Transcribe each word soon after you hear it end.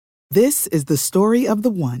This is the story of the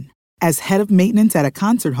one. As head of maintenance at a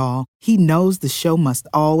concert hall, he knows the show must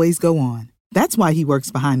always go on. That's why he works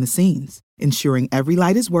behind the scenes, ensuring every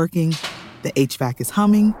light is working, the HVAC is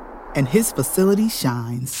humming, and his facility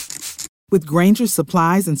shines. With Grainger's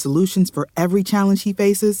supplies and solutions for every challenge he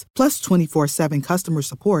faces, plus 24/7 customer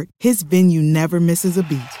support, his venue never misses a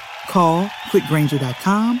beat. Call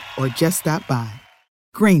quickgrainger.com or just stop by.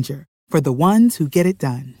 Grainger, for the ones who get it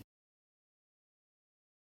done.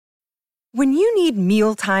 When you need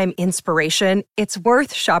mealtime inspiration, it's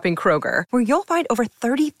worth shopping Kroger, where you'll find over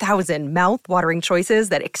 30,000 mouth-watering choices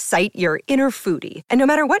that excite your inner foodie. And no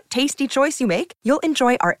matter what tasty choice you make, you'll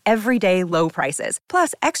enjoy our everyday low prices,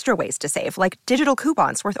 plus extra ways to save, like digital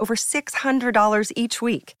coupons worth over $600 each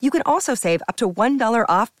week. You can also save up to $1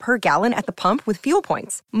 off per gallon at the pump with fuel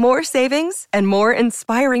points. More savings and more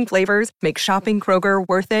inspiring flavors make shopping Kroger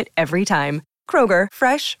worth it every time. Kroger,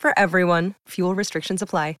 fresh for everyone. Fuel restrictions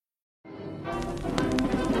apply.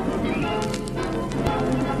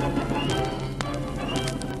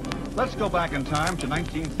 Let's go back in time to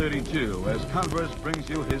 1932 as Converse brings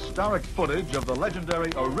you historic footage of the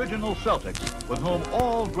legendary original Celtics, with whom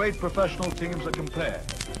all great professional teams are compared.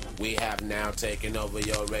 We have now taken over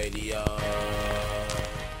your radio.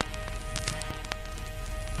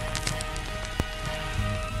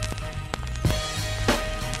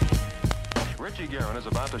 Richie Guerin is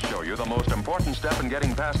about to show you the most important step in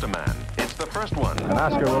getting past a man. It's the first one. And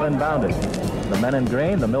Oscar will inbound it. The men in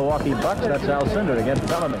green, the Milwaukee Bucks, that's Al Cinders against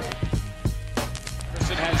Bellamy.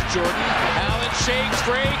 Has Jordan. Allen shakes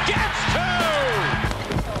free. Gets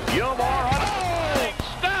two! Gilmore on it.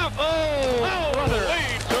 Stop! Brother.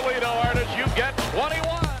 Lead Toledo Artists. You get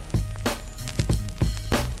 21.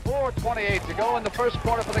 4:28 to go in the first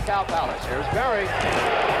quarter for the Cow Palace. Here's Berry.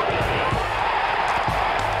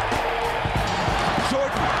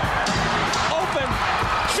 Jordan. Open.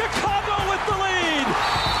 Chicago with the lead.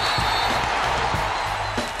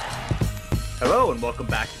 Hello and welcome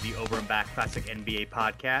back to the Over and Back Classic NBA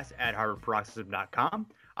podcast at HarvardParoxysm.com.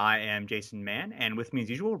 I am Jason Mann, and with me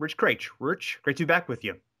as usual, Rich Craich. Rich, great to be back with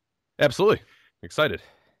you. Absolutely. Excited.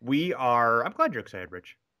 I'm glad you're excited,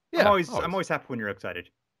 Rich. Yeah, I'm always happy when you're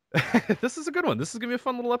excited. This is a good one. This is going to be a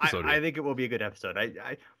fun little episode. I think it will be a good episode.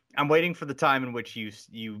 I'm waiting for the time in which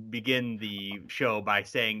you begin the show by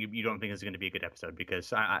saying you don't think it's going to be a good episode,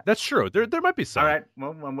 because that's true. There might be some. All right.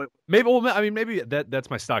 Well, maybe that's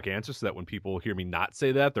my stock answer, so that when people hear me not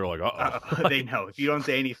say that, they're like, uh-oh. They know. If you don't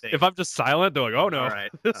say anything. If I'm just silent, they're like, oh no, all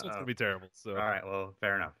right. This one's going to be terrible. So. All right. Well,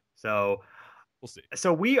 fair enough. So we'll see.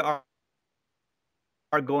 So we are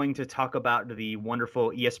going to talk about the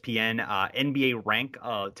wonderful ESPN NBA rank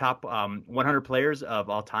top 100 players of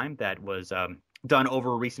all time that was done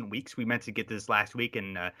over recent weeks. We meant to get this last week,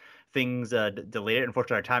 and things delayed it.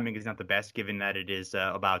 Unfortunately, our timing is not the best, given that it is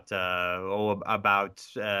about 8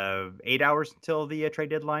 hours until the trade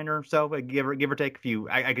deadline or so, give or take a few.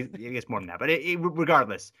 I guess more than that. But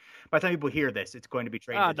regardless, by the time people hear this, it's going to be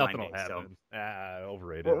trade deadline nothing will day. happen. So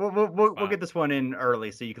overrated. We'll get this one in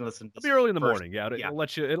early, so you can listen. It'll be early in the morning. Yeah, yeah.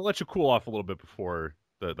 It'll let you cool off a little bit before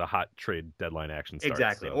the hot trade deadline action starts.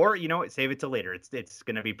 Exactly. So. Or, save it till later. It's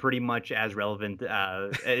going to be pretty much as relevant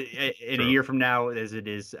in a year from now as it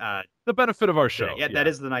is. The benefit of our show. Yeah, that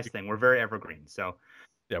is the nice thing. We're very evergreen. So.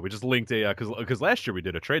 Yeah, we just linked because last year we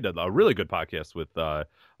did a trade deadline, a really good podcast with the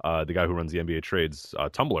guy who runs the NBA Trades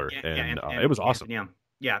Tumblr, and it was awesome.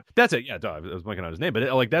 Yeah, that's it. Yeah, I was blanking on his name,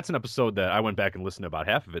 but that's an episode that I went back and listened to about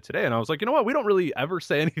half of it today, and I was like, you know what? We don't really ever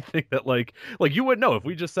say anything that like you wouldn't know if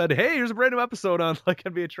we just said, hey, here's a brand new episode on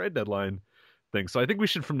NBA trade deadline thing. So I think we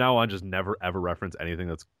should from now on just never ever reference anything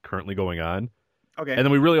that's currently going on. Okay. And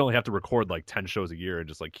then we really only have to record like 10 shows a year and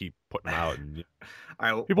just like keep putting them out. And all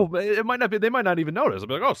right, well, people, they might not even notice. I'll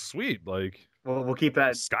be like, oh, sweet. Like, we'll keep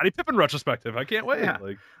that Scottie Pippen retrospective. I can't wait. Yeah.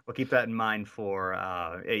 Like, we'll keep that in mind for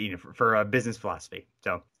for business philosophy.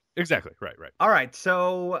 So exactly. Right. All right.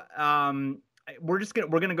 So we're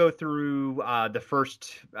gonna go through the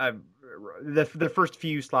first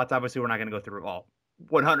few slots. Obviously, we're not gonna go through all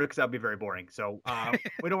 100 because that would be very boring. So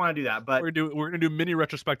we don't want to do that. But we're gonna do mini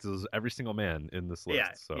retrospectives of every single man in this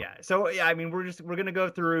list. So I mean, we're gonna go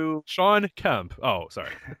through Shawn Kemp. Oh, sorry.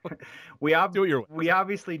 we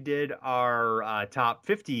obviously did our top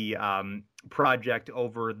 50 project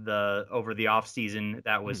over the off season.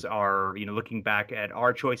 That was our looking back at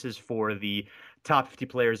our choices for the top 50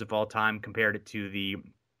 players of all time, compared it to the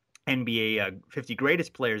NBA 50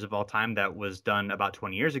 greatest players of all time that was done about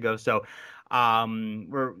 20 years ago. So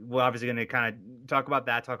we're obviously going to kind of talk about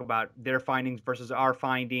that, talk about their findings versus our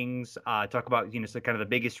findings, talk about so kind of the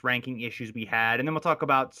biggest ranking issues we had, and then we'll talk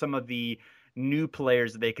about some of the new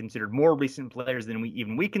players that they considered, more recent players than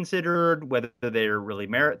we considered, whether they really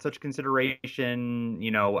merit such consideration,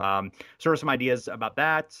 sort of some ideas about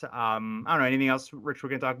that. I don't know, anything else, Rich, we're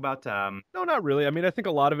going to talk about? No, not really. I mean, I think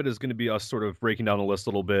a lot of it is going to be us sort of breaking down the list a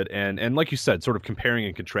little bit, and like you said, sort of comparing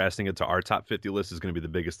and contrasting it to our top 50 list is going to be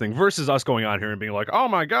the biggest thing, versus us going on here and being like, oh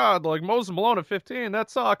my God, like Moses Malone at 15, that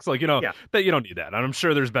sucks. Like, that you don't need that. And I'm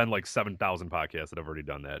sure there's been like 7,000 podcasts that have already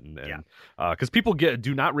done that. And because people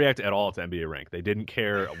do not react at all to NBA rank. They didn't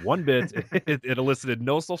care one bit. It elicited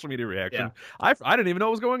no social media reaction. I didn't even know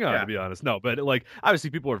what was going on, to be honest. No, but like obviously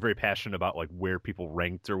people are very passionate about like where people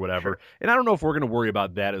ranked or whatever. Sure. And I don't know if we're going to worry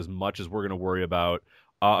about that as much as we're going to worry about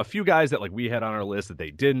a few guys that like we had on our list that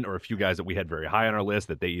they didn't, or a few guys that we had very high on our list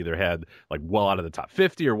that they either had like well out of the top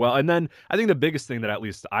 50 or well. And then I think the biggest thing that at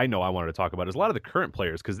least I know I wanted to talk about is a lot of the current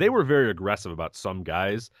players, because they were very aggressive about some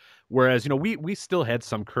guys. Whereas, we still had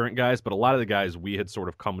some current guys, but a lot of the guys we had sort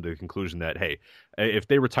of come to the conclusion that, hey, if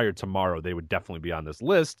they retired tomorrow, they would definitely be on this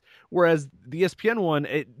list. Whereas the ESPN one,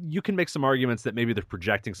 you can make some arguments that maybe they're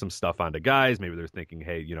projecting some stuff onto guys. Maybe they're thinking,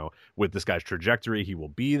 hey, with this guy's trajectory, he will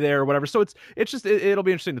be there or whatever. So it'll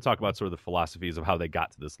be interesting to talk about sort of the philosophies of how they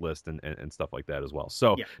got to this list and stuff like that as well.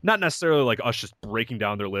 So not necessarily like us just breaking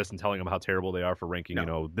down their list and telling them how terrible they are for ranking,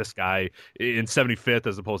 this guy in 75th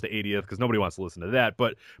as opposed to 80th, because nobody wants to listen to that,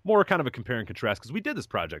 but more kind of a compare and contrast, because we did this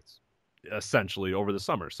project essentially over the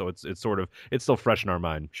summer, so it's still fresh in our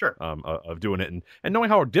mind. Sure. Of doing it and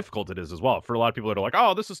knowing how difficult it is as well for a lot of people that are like,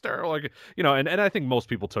 oh, this is terrible, like and I think most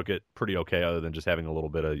people took it pretty okay, other than just having a little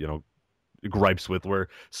bit of gripes with where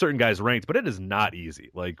certain guys ranked. But it is not easy.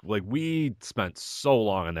 Like we spent so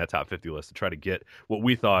long on that top 50 list to try to get what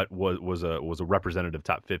we thought was a representative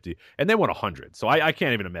top 50, and they won 100. So I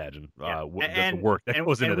can't even imagine the work that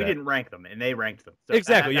goes into that. And we didn't rank them, and they ranked them. So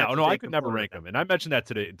exactly. I could never rank them, and I mentioned that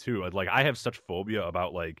today too. Like I have such phobia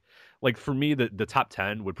about like for me, the top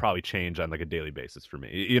 10 would probably change on like a daily basis for me.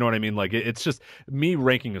 You know what I mean? Like it's just, me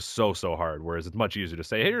ranking is so hard, whereas it's much easier to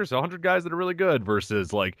say, hey, here's 100 guys that are really good,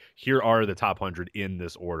 versus like, here are the top 100 in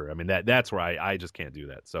this order. I mean, that's where I just can't do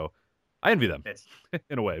that. So I envy them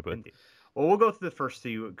in a way, but. Indeed. Well, we'll go through the first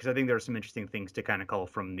few, because I think there are some interesting things to kind of call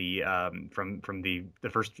from the from the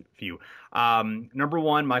first few. Number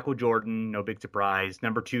 1, Michael Jordan, no big surprise.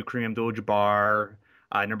 Number 2, Kareem Abdul-Jabbar.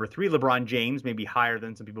 Number 3, LeBron James, maybe higher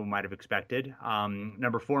than some people might have expected.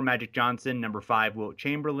 Number 4, Magic Johnson. Number 5, Wilt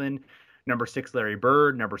Chamberlain. Number 6, Larry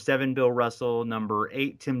Bird. Number 7, Bill Russell. Number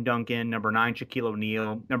 8, Tim Duncan. Number 9, Shaquille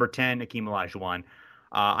O'Neal. Number 10, Hakeem Olajuwon.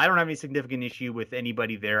 I don't have any significant issue with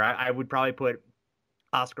anybody there. I would probably put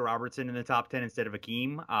Oscar Robertson in the top 10 instead of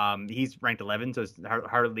Hakeem. He's ranked 11, so it's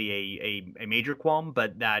hardly a major qualm,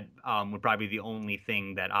 but that would probably be the only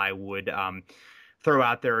thing that I would throw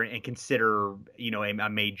out there and consider, a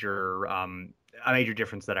major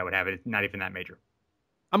difference that I would have. It's not even that major.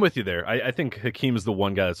 I'm with you there. I think Hakeem is the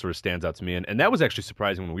one guy that sort of stands out to me. And that was actually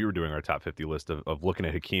surprising when we were doing our top 50 list of looking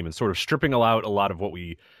at Hakeem and sort of stripping out a lot of what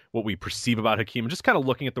we perceive about Hakeem, and just kind of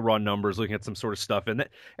looking at the raw numbers, looking at some sort of stuff. And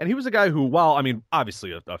he was a guy who, while, I mean,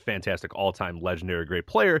 obviously a fantastic all-time legendary great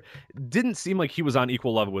player, didn't seem like he was on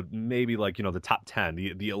equal level with maybe like, the top 10,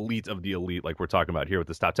 the elite of the elite, like we're talking about here with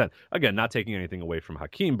this top 10. Again, not taking anything away from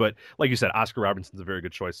Hakeem, but like you said, Oscar Robertson's a very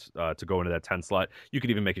good choice to go into that 10 slot. You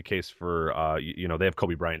could even make a case for, they have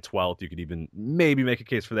Kobe Bryant 12th. You could even maybe make a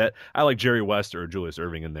case for that. I like Jerry West or Julius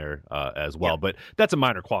Erving in there as well, but that's a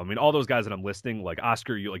minor qualm. I mean, all those guys that I'm listing, like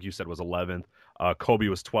Oscar, like you said, was 11th. Kobe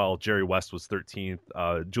was 12th. Jerry West was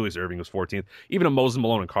 13th. Julius Erving was 14th. Even a Moses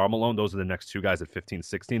Malone and Karl Malone, those are the next two guys at 15,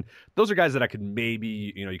 16. Those are guys that I could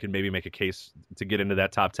maybe, you can maybe make a case to get into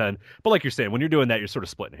that top 10. But like you're saying, when you're doing that, you're sort of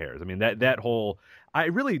splitting hairs. I mean, that whole, I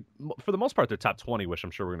really, for the most part, they're top 20, which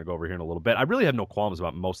I'm sure we're going to go over here in a little bit. I really have no qualms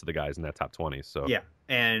about most of the guys in that top 20. So yeah.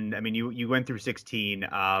 And I mean, you went through 16.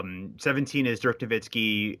 17 is Dirk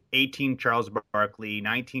Nowitzki, 18 Charles Barkley,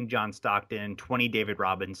 19 John Stockton, 20 David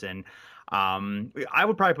Robinson. I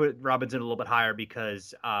would probably put Robinson a little bit higher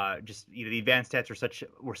because just the advanced stats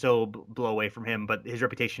were so blow away from him, but his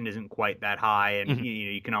reputation isn't quite that high, and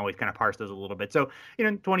you can always kind of parse those a little bit. So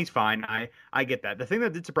 20's fine. I get that. The thing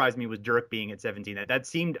that did surprise me was Dirk being at 17. That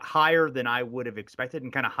seemed higher than I would have expected,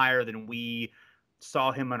 and kind of higher than we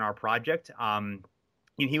saw him on our project.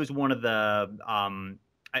 He was one of the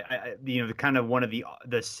kind of one of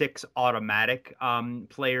the 6 automatic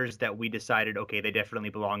players that we decided, okay, they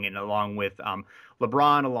definitely belong in, along with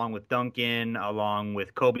LeBron, along with Duncan, along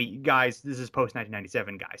with Kobe. Guys, this is post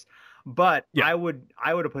 1997 guys. But yeah. I would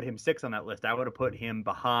have put him 6 on that list. I would have put him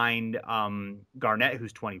behind Garnett,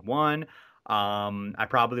 who's 21. I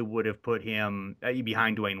probably would have put him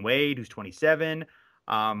behind Dwayne Wade, who's 27.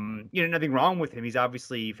 nothing wrong with him. He's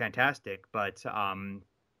obviously fantastic, but I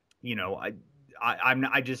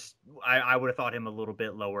would have thought him a little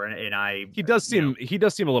bit lower, and he does seem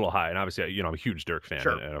a little high, and obviously I'm a huge Dirk fan,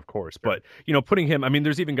 sure. and of course, but putting him, I mean,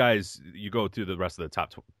 there's even guys you go through the rest of the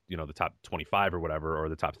top, the top 25 or whatever, or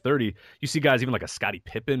the top 30, you see guys even like a Scottie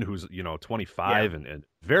Pippen who's 25 and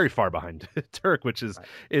very far behind Dirk, which is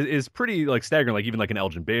pretty like staggering. Like even like an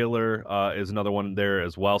Elgin Baylor is another one there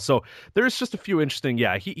as well. So there's just a few interesting.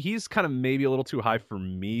 Yeah, he's kind of maybe a little too high for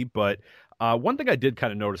me, but. One thing I did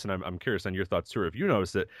kind of notice, and I'm curious on your thoughts too, if you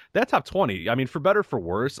noticed it, that top 20, I mean, for better, for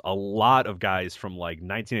worse, a lot of guys from like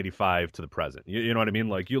 1985 to the present. You know what I mean?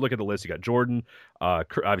 Like you look at the list, you got Jordan,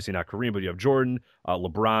 obviously not Kareem, but you have Jordan,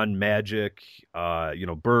 LeBron, Magic,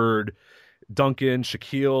 Bird, Duncan,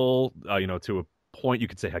 Shaquille, to a point you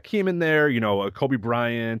could say Hakeem in there, Kobe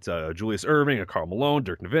Bryant, Julius Erving, Karl Malone,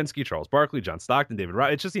 Dirk Nowitzki, Charles Barkley, John Stockton, David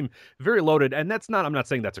Wright. It just seemed very loaded, and I'm not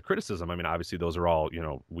saying that's a criticism. I mean, obviously those are all,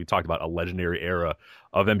 we talked about a legendary era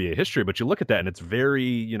of NBA history, but you look at that and it's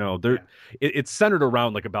very, it's centered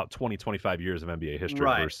around like about 20-25 years of NBA history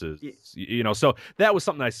versus, so that was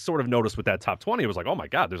something I sort of noticed with that top 20. It was like, oh my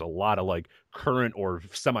God, there's a lot of like current or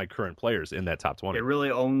semi-current players in that top 20. It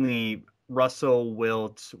really only Russell,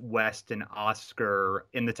 Wilt, West, and Oscar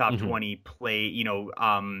in the top 20 play,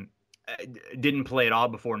 didn't play at all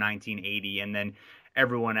before 1980. And then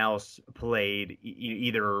everyone else played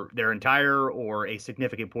either their entire or a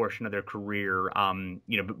significant portion of their career, post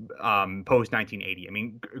 1980. I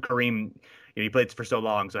mean, Kareem, he played for so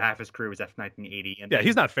long, so half his career was after 1980. And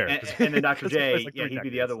he's not fair. And then Dr. J, he'd be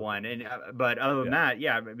the other one. And but other than that,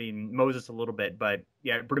 I mean, Moses a little bit, but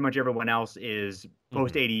pretty much everyone else is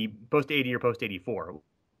post 80 or post 84.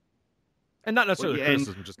 And not necessarily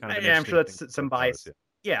criticism, just kind of. I'm sure that's some bias.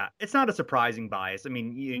 Yeah, it's not a surprising bias. I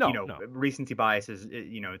mean, recency bias is,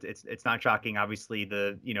 it's not shocking. Obviously,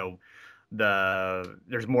 there's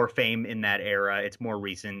more fame in that era. It's more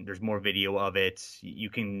recent. There's more video of it.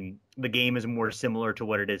 The game is more similar to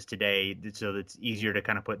what it is today, so it's easier to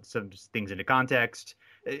kind of put some things into context.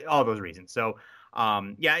 All those reasons. So,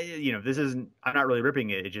 this isn't. I'm not really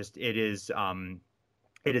ripping it. It is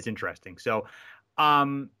interesting. So,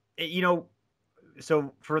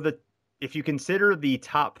 so if you consider the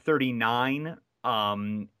top 39,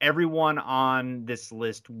 everyone on this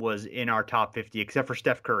list was in our top 50 except for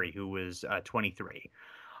Steph Curry, who was 23.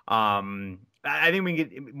 I think we can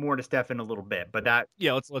get more to Steph in a little bit, but let's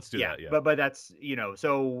do that. Yeah, but that's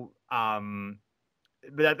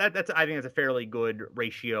but that's I think that's a fairly good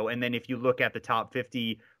ratio. And then if you look at the top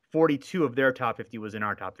 50, 42 of their top 50 was in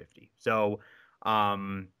our top 50. So,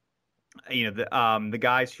 the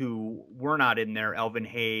guys who were not in there, Elvin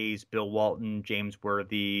Hayes, Bill Walton, James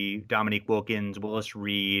Worthy, Dominique Wilkins, Willis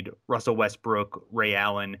Reed, Russell Westbrook, Ray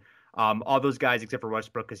Allen, all those guys except for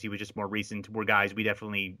Westbrook because he was just more recent were guys we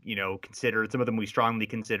definitely, considered. Some of them we strongly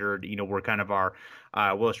considered, were kind of our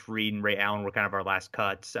Willis Reed and Ray Allen were kind of our last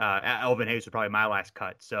cuts. Elvin Hayes was probably my last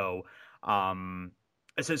cut. So,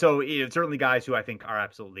 certainly guys who I think are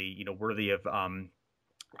absolutely, worthy of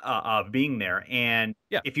being there. And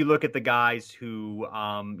if you look at the guys who,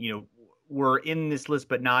 were in this list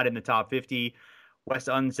but not in the top 50, Wes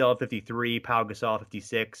Unseld 53, Pau Gasol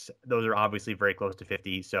 56. Those are obviously very close to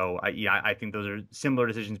 50. So I think those are similar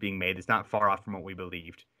decisions being made. It's not far off from what we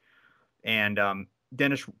believed. And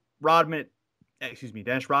Dennis Rodman at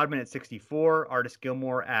 64, Artis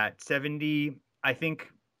Gilmore at 70. I think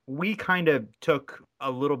we kind of took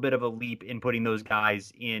a little bit of a leap in putting those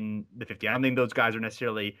guys in the 50. I don't think those guys are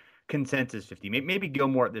necessarily consensus 50. Maybe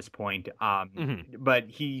Gilmore at this point. But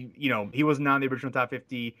he wasn't on the original top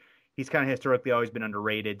 50. He's kind of historically always been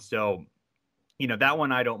underrated. So, that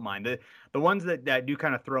one I don't mind. The ones that do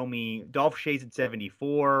kind of throw me, Dolph Schayes at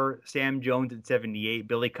 74, Sam Jones at 78,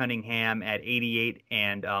 Billy Cunningham at 88,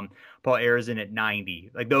 and Paul Arizin at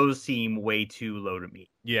 90. Like those seem way too low to me.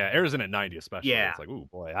 Yeah, Arizin at 90 especially. Yeah. It's like, ooh,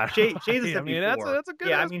 boy. Schayes at 74. I mean, that's a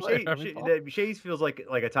good player. Schayes feels like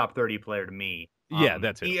a top 30 player to me.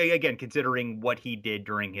 That's it. Again, considering what he did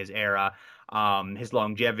during his era, his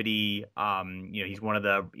longevity, he's one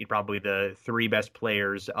of probably the three best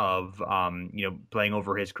players of, playing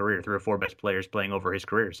over his career, 3 or 4 best players playing over his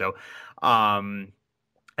career. So, I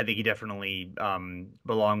think he definitely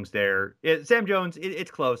belongs there. Sam Jones,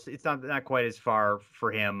 it's close. It's not quite as far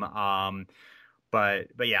for him. But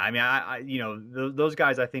yeah, I mean, I those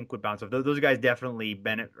guys I think would bounce off. Those guys definitely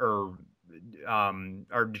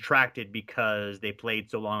are detracted because they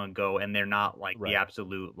played so long ago and they're not like the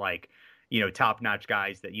absolute top-notch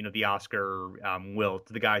guys that the Oscar Wilt,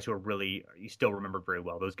 the guys who are really you still remember very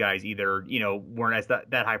well. Those guys either weren't as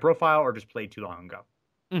that high profile or just played too long ago.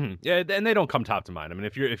 Mm-hmm. Yeah, and they don't come top to mind. I mean,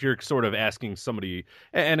 if you're sort of asking somebody,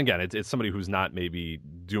 and again, it's somebody who's not maybe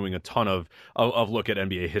doing a ton of look at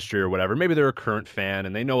NBA history or whatever. Maybe they're a current fan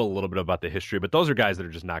and they know a little bit about the history, but those are guys that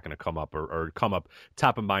are just not going to come up or come up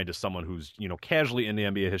top of mind to someone who's casually in the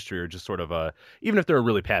NBA history or just sort of even if they're a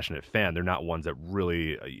really passionate fan, they're not ones that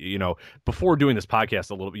really before doing this podcast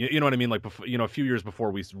a little bit, you know what I mean? Like before, a few years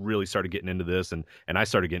before we really started getting into this and I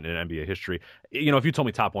started getting into NBA history, if you told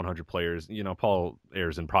me top 100 players, Paul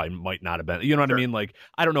Ayers probably might not have been, you know what I mean? Like,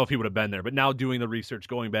 I don't know if he would have been there, but now doing the research,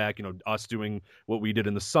 going back, us doing what we did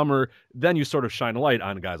in the summer, then you sort of shine a light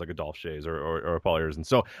on guys like Adolphe Shays or Paul Ayers. And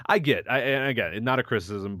so and again, not a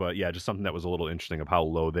criticism, but yeah, just something that was a little interesting of how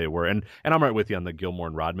low they were. And I'm right with you on the Gilmore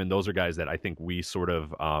and Rodman. Those are guys that I think we sort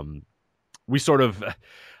of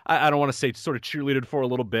I don't want to say sort of cheerleaded for a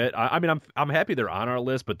little bit. I mean, I'm happy they're on our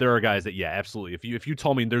list, but there are guys that, yeah, absolutely. If you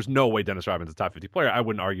told me there's no way Dennis Rodman's a top 50 player, I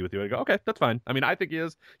wouldn't argue with you. I'd go, okay, that's fine. I mean, I think he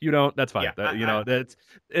is. You don't. That's fine. Yeah,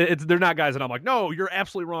 they're not guys that I'm like, no, you're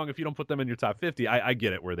absolutely wrong if you don't put them in your top 50. I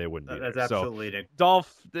get it where they wouldn't be. That's there. Absolutely. So,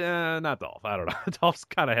 Dolph, not Dolph. I don't know. Dolph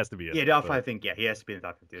kind of has to be it. Yeah, Dolph. I think he has to be in the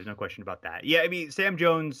top 50. There's no question about that. Yeah, I mean, Sam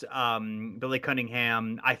Jones, Billy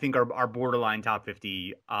Cunningham, I think are borderline top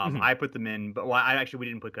 50. I put them in, but we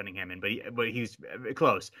didn't put Cunningham in, but he's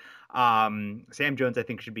close. Sam Jones, I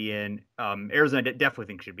think, should be in. Arizona definitely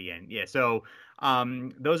think should be in. Yeah. So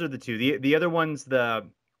those are the two. The other ones, the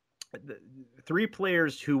three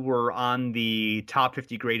players who were on the top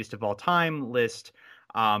 50 greatest of all time list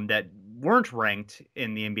that weren't ranked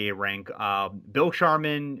in the NBA rank. Bill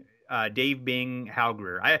Sharman, Dave Bing, Hal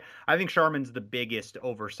Greer. I think Sharman's the biggest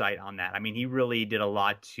oversight on that. I mean, he really did a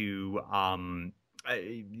lot to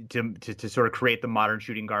sort of create the modern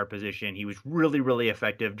shooting guard position. He was really, really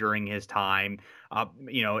effective during his time.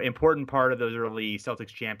 Important part of those early Celtics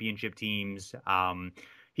championship teams.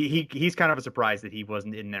 He's kind of a surprise that he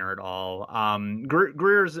wasn't in there at all.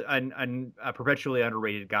 Greer's a perpetually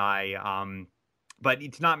underrated guy, but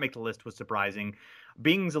to not make the list was surprising.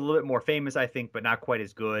 Bing's a little bit more famous, I think, but not quite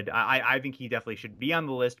as good. I think he definitely should be on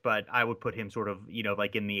the list, but I would put him sort of,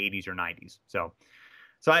 like in the 80s or 90s. So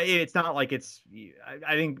it's not like it's.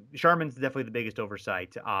 I think Sharman's definitely the biggest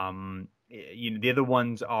oversight. The other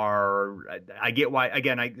ones are. I get why.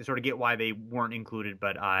 Again, I sort of get why they weren't included,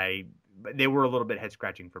 but they were a little bit head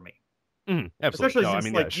scratching for me. Absolutely.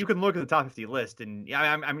 Especially since you can look at the top 50 list, and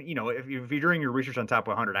if you're doing your research on top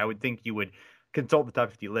 100, I would think you would consult the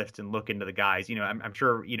top 50 list and look into the guys. I'm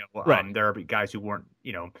sure right. There are guys who weren't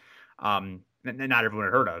not everyone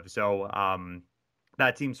had heard of. So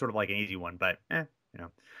that seems sort of like an easy one, but.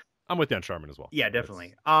 I'm with you on Sharman as well. Yeah,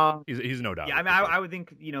 definitely. He's no doubt. Yeah, I mean, I would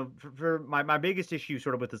think for my biggest issue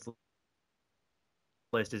sort of with this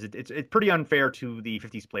list is it's pretty unfair to the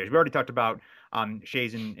 50s players. We already talked about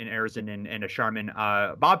Shays and Arizon and Sharman.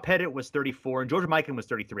 Bob Pettit was 34 and George Mikan was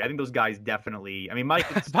 33. I think those guys definitely. I mean, Bob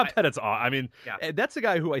Pettit's. I mean, that's a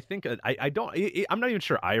guy who I think I'm not even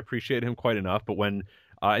sure I appreciate him quite enough. But when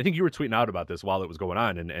I think you were tweeting out about this while it was going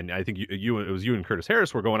on, and I think it was you and Curtis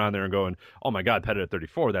Harris were going on there and going, "Oh my God, Pettit at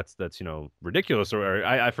 34, that's ridiculous." Or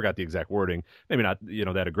I forgot the exact wording, maybe not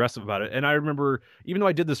that aggressive about it. And I remember, even though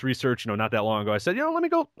I did this research, not that long ago, I said, let me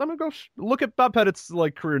go look at Bob Pettit's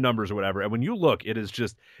like career numbers or whatever. And when you look,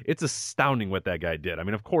 it's astounding what that guy did. I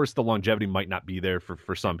mean, of course, the longevity might not be there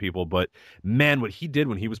for some people, but man, what he did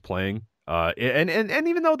when he was playing. And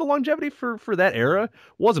even though the longevity for that era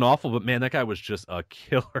wasn't awful, but man, that guy was just a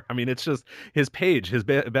killer. I mean, it's just his page, his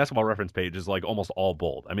basketball reference page is like almost all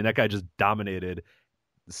bold. I mean, that guy just dominated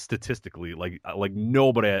statistically like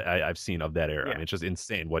nobody I've seen of that era. Yeah. I mean, it's just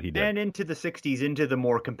insane what he did. And into the 60s, into the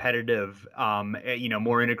more competitive,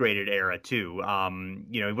 more integrated era too.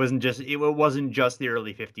 It wasn't just the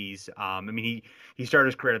early 50s. I mean, he started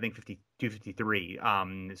his career, I think 52, 53.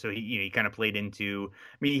 So he kind of played into.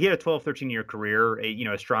 I mean, he had a 12, 13-year career,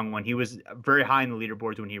 a strong one. He was very high in the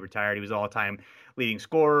leaderboards when he retired. He was all-time leading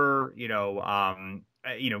scorer. I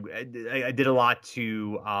did a lot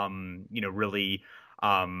to really.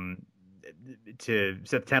 To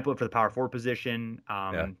set the template for the power forward position.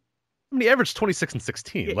 I mean, he averaged 26 and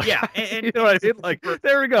 16. Yeah, and you know what I mean? Like,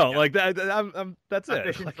 there we go. Yeah. Like that. That's it.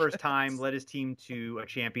 Efficient first time, led his team to a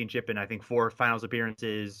championship and I think 4 finals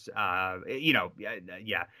appearances. Yeah.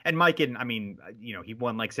 And Mikan, I mean, he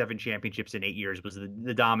won like 7 championships in 8 years. Was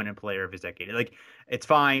the dominant player of his decade. Like, it's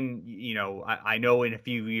fine. I know in a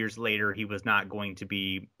few years later he was not going to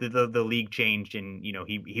be. The league changed and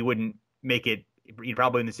he wouldn't make it.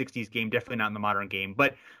 Probably in the 60s game, definitely not in the modern game,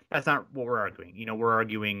 but that's not what we're arguing. We're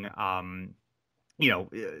arguing, as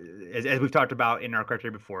we've talked about in our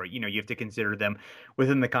criteria before, you have to consider them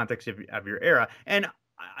within the context of your era. And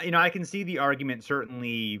I can see the argument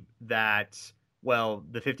certainly that, well,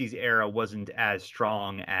 the 50s era wasn't as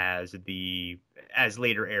strong as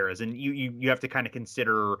later eras, and you have to kind of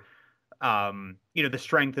consider the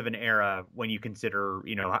strength of an era when you consider,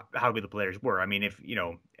 how good the players were. I mean, if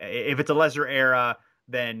it's a lesser era,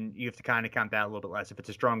 then you have to kind of count that a little bit less. If it's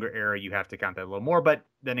a stronger era, you have to count that a little more. But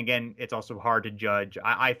then again, it's also hard to judge.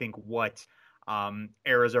 I think what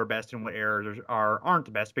eras are best and what eras aren't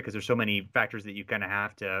the best, because there's so many factors that you kind of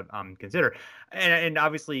have to consider. And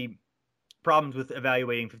obviously, problems with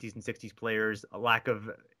evaluating 50s and 60s players, a lack of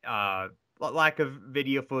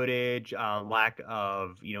video footage, lack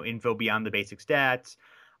of info beyond the basic stats,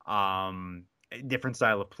 different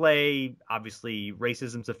style of play, obviously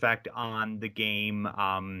racism's effect on the game.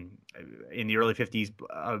 In the early 50s,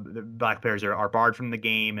 the black players are barred from the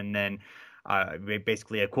game, and then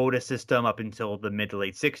basically a quota system up until the mid to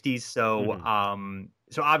late 60s. So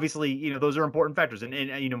so obviously those are important factors,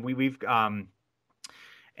 and we've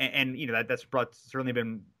that's certainly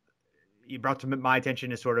been brought to my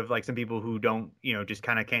attention as sort of like some people who don't just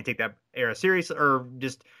kind of can't take that era serious, or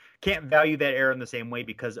just can't value that era in the same way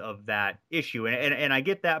because of that issue. And I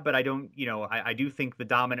get that, but I don't, I do think the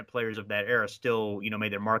dominant players of that era still,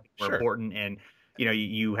 made their mark more important. And,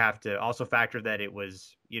 you have to also factor that it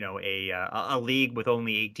was, a league with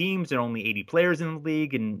only 8 teams and only 80 players in the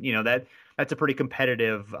league. And, that's a pretty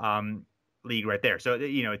competitive league right there. So,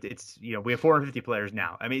 it's, we have 450 players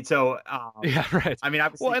now. I mean, so, yeah, right. I mean,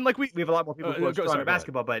 obviously, well, and like we have a lot more people who are strong at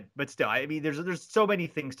basketball, but still, I mean, there's so many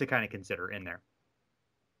things to kind of consider in there.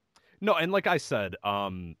 No, and like I said,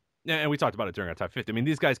 and we talked about it during our top 50. I mean,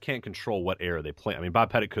 these guys can't control what era they play. I mean, Bob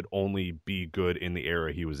Pettit could only be good in the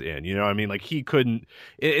era he was in. You know what I mean? Like, he couldn't.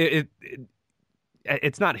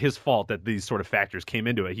 It's not his fault that these sort of factors came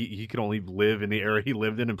into it. He could only live in the era he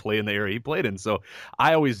lived in and play in the era he played in. So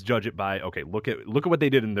I always judge it by, okay, look at what they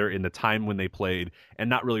did in the time when they played, and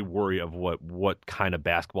not really worry of what kind of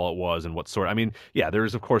basketball it was and what sort. I mean, yeah,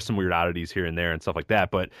 there's of course some weird oddities here and there and stuff like that,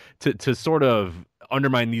 but to sort of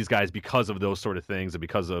undermine these guys because of those sort of things, and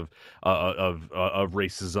because of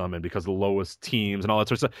racism, and because of the lowest teams and all that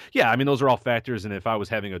sort of stuff. Yeah, I mean, those are all factors. And if I was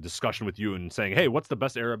having a discussion with you and saying, hey, what's the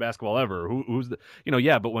best era of basketball ever? Who's the,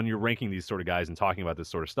 yeah, but when you're ranking these sort of guys and talking about this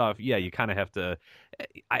sort of stuff, yeah, you kind of have to,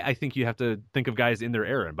 I think you have to think of guys in their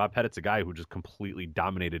era. And Bob Pettit's a guy who just completely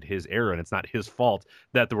dominated his era, and it's not his fault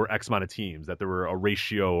that there were X amount of teams, that there were a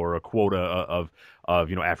ratio or a quota of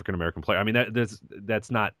African American players. I mean,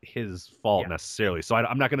 that's not his fault necessarily. So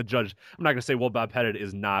I'm not going to judge. I'm not going to say, well, Bob Pettit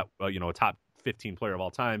is not a top 15 player of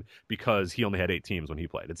all time because he only had 8 teams when he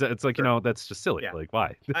played. It's like, that's just silly. Yeah. Like,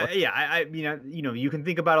 why? You can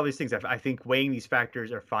think about all these things. I think weighing these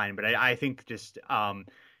factors are fine, but I think just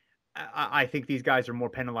I think these guys are more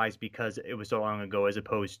penalized because it was so long ago, as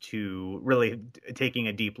opposed to really taking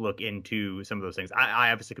a deep look into some of those things.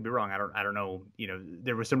 I obviously could be wrong. I don't know.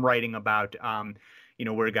 There was some writing about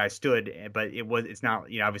where a guy stood, but it's not.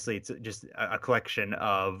 Obviously, it's just a collection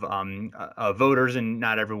of voters, and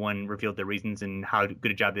not everyone revealed their reasons and how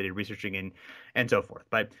good a job they did researching and so forth.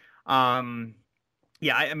 But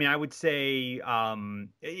yeah, I mean, I would say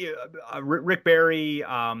Rick Barry,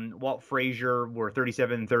 Walt Frazier were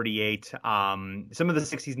 37 and 38. Some of the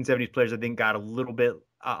 60s and 70s players, I think, got a little bit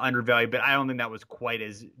undervalued, but I don't think that was quite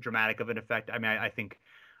as dramatic of an effect. I mean, I think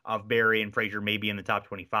of Barry and Frazier maybe in the top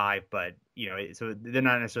 25, but so they're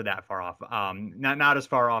not necessarily that far off. Not as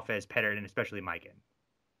far off as Pettit and especially Mike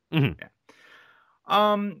in. Mm-hmm. Yeah.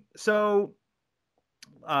 So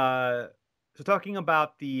talking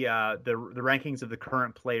about the rankings of the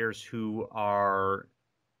current players who are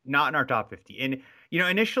not in our top 50, and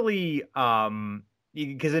initially,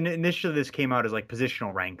 because initially this came out as like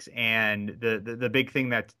positional ranks, and the big thing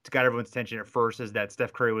that got everyone's attention at first is that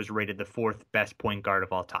Steph Curry was rated the 4th best point guard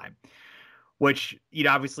of all time, which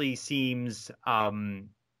obviously seems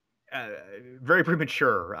very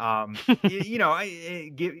premature. I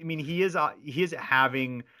mean, he is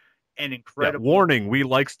having an incredible warning. We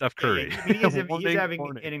like Steph Curry. He's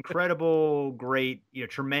having an incredible, great,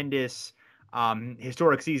 tremendous,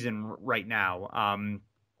 historic season right now.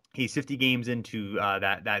 He's 50 games into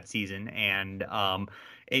that season, and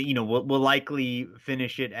will likely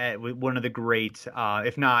finish it at one of the great,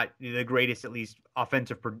 if not the greatest, at least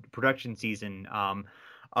offensive production season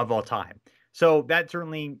of all time. So that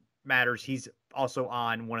certainly matters. He's also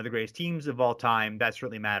on one of the greatest teams of all time. That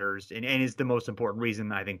certainly matters, and is the most important reason,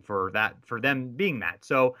 I think, for them being that.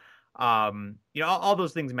 So, all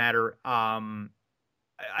those things matter. I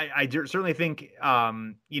certainly think,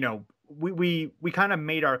 we kind of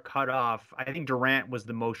made our cutoff. I think Durant was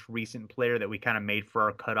the most recent player that we kind of made for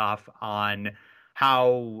our cutoff on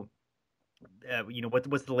how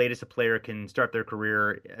what's the latest a player can start their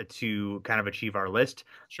career to kind of achieve our list.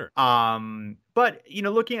 Sure. But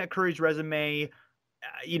looking at Curry's resume,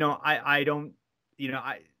 I don't,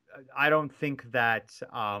 I don't think that,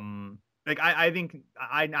 I think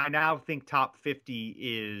I now think top 50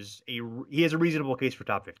 he has a reasonable case for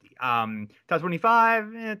top 50. Top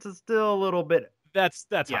 25, it's still a little bit. That's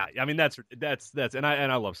high. I mean, that's and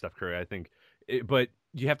I love Steph Curry. I think, but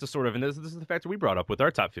you have to sort of, and this is the factor we brought up with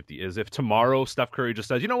our top 50 is if tomorrow Steph Curry just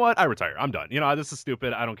says, you know what, I retire, I'm done. This is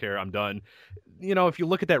stupid. I don't care. I'm done. If you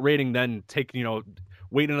look at that rating, then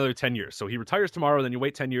wait another 10 years. So he retires tomorrow, then you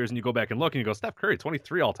wait 10 years and you go back and look and you go, Steph Curry,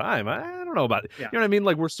 23 all time. I don't know about it. Yeah. You know what I mean?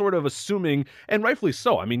 Like, we're sort of assuming, and rightfully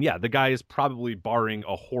so. I mean, yeah, the guy is probably, barring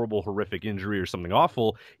a horrible, horrific injury or something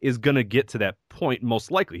awful, is going to get to that point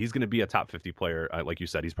most likely. He's going to be a top 50 player. Like you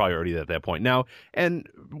said, he's probably already at that point now. And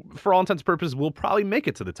for all intents and purposes, will probably make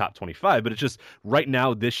it to the top 25. But it's just right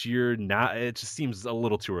now, this year, it just seems a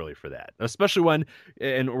little too early for that. Especially when,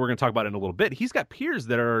 and we're going to talk about it in a little bit, he's got peers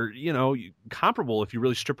that are, comparable if you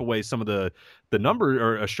really strip away some of the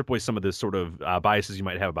number or strip away some of the sort of biases you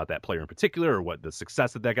might have about that player in particular or what the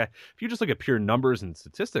success of that guy. If you just look at pure numbers and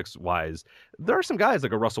statistics wise, there are some guys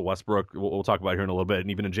like a Russell Westbrook, we'll talk about here in a little bit, and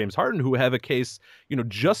even a James Harden who have a case,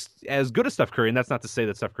 just as good as Steph Curry. And that's not to say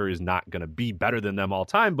that Steph Curry is not going to be better than them all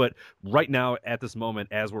time, but right now at this moment,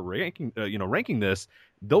 as we're ranking this,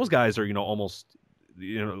 those guys are, almost,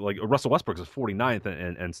 like Russell Westbrook is 49th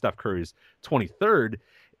and Steph Curry's 23rd.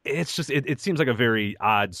 It's just, it seems like a very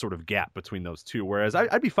odd sort of gap between those two. Whereas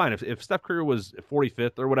I'd be fine if Steph Curry was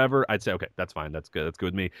 45th or whatever. I'd say, okay, that's fine. That's good. That's good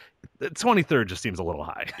with me. 23rd just seems a little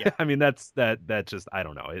high. Yeah. I mean, that just, I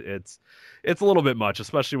don't know. It's a little bit much,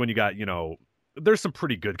 especially when you got, there's some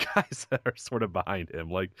pretty good guys that are sort of behind him.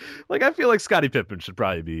 Like I feel like Scottie Pippen should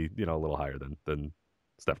probably be, a little higher than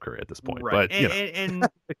Steph Curry at this point. Right. But, and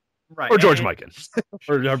right. Or George Mikan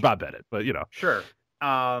or Bob Bennett, but Sure.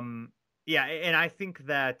 Yeah, and I think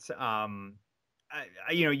that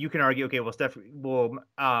you can argue, okay, well,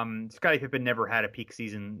 Scottie Pippen never had a peak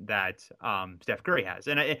season that Steph Curry has,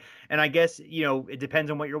 and I guess it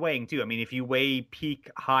depends on what you're weighing too. I mean, if you weigh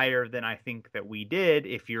peak higher than I think that we did,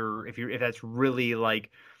 if that's really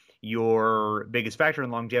like your biggest factor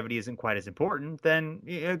and longevity isn't quite as important, then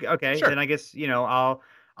okay, sure. Then I guess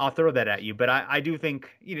I'll throw that at you. But I do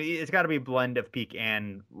think it's got to be a blend of peak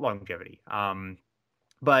and longevity.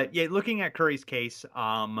 But yeah, looking at Curry's case,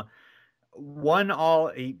 won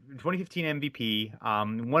a 2015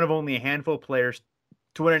 MVP, one of only a handful of players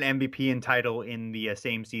to win an MVP and title in the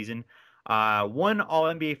same season. One All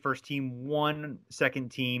NBA first team, one second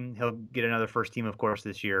team. He'll get another first team, of course,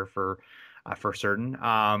 this year for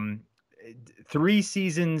certain. 3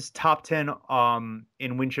 seasons top 10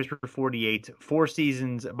 in Winchester 48, 4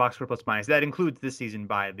 seasons box score plus minus. That includes this season,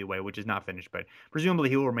 by the way, which is not finished, but presumably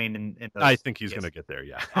he will remain in those. I think he's going to get there,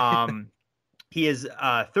 yeah. He is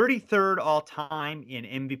 33rd all time in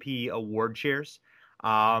MVP award shares.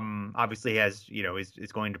 Obviously has,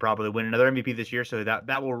 is going to probably win another MVP this year, so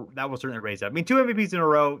that will certainly raise up. I mean, 2 MVPs in a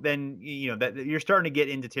row, then that you're starting to get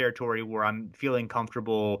into territory where I'm feeling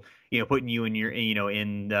comfortable, putting you in your,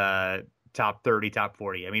 in the top 30, top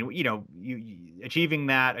 40. I mean, you achieving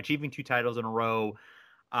 2 titles in a row.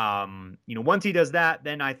 Once he does that,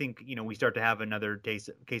 then I think we start to have another case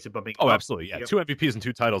of bumping. Oh, absolutely, yeah. 2 MVPs and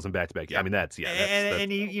 2 titles in back-to-back. Yeah. I mean, that's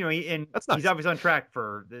and that's nice. He's obviously on track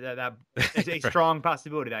for that. It's a strong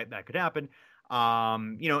possibility that could happen.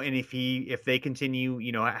 And if they continue,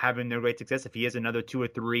 having their great success, if he has another 2 or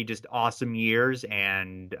 3 just awesome years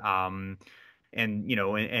and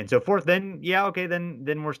so forth, then yeah, okay,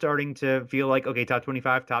 then we're starting to feel like, okay, top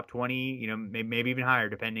 25, top 20, maybe even higher,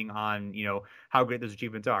 depending on how great those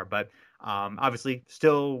achievements are. But obviously,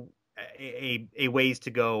 still a ways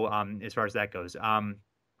to go as far as that goes.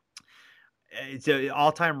 So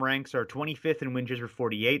all-time ranks are 25th in Winchester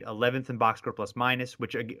 48, 11th in box score plus minus,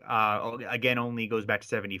 which again only goes back to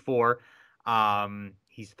 74.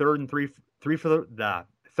 He's third in free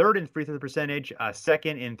throw percentage,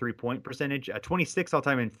 second in 3-point percentage, 26th all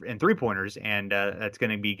time in 3-pointers, and that's going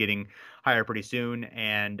to be getting higher pretty soon,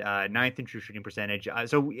 and 9th in true shooting percentage.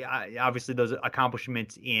 So obviously those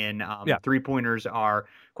accomplishments in 3-pointers are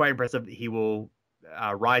quite impressive. He will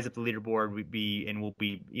rise up the leaderboard, will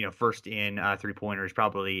be first in 3-pointers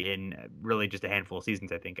probably in really just a handful of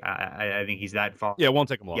seasons. I think he's that far. Yeah, it won't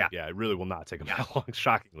take him long. Yeah, it really will not take him that long.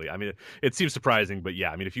 Shockingly, I mean, it seems surprising, but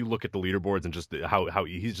yeah, I mean, if you look at the leaderboards and just how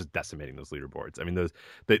he's just decimating those leaderboards. I mean,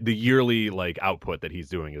 the yearly like output that he's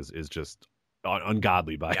doing is just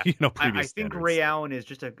ungodly by previous I think standards. Ray Allen is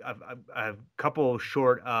just a couple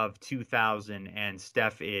short of 2,000, and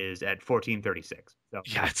Steph is at 1,436. So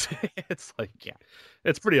yeah, it's like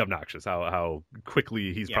it's pretty obnoxious how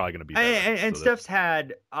quickly he's probably going to be. And Steph's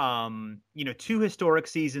had 2 historic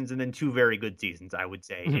seasons and then 2 very good seasons, I would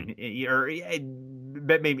say, or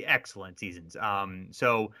maybe excellent seasons.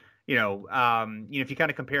 So if you kind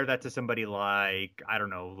of compare that to somebody like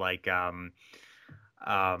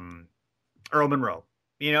Earl Monroe,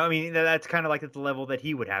 that's kind of like at the level that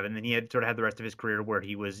he would have. And then he had sort of had the rest of his career where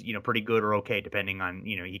he was, pretty good or okay, depending on,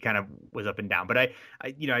 he kind of was up and down. But I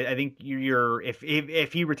think you're if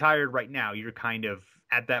he retired right now, you're kind of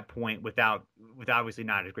at that point with obviously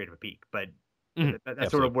not as great of a peak, but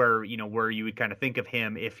that's sort of where you would kind of think of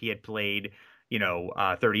him if he had played,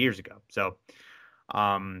 30 years ago. So,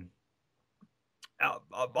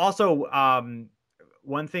 also,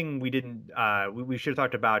 one thing we didn't we should have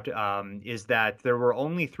talked about is that there were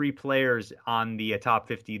only 3 players on the top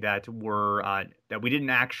 50 that were that we didn't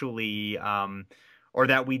actually or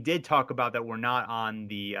that we did talk about that were not on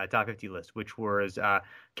the top 50 list, which was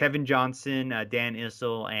Kevin Johnson, Dan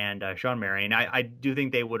Issel, and Sean Marion. I do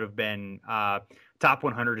think they would have been top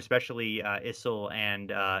 100, especially Issel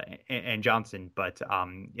and Johnson. But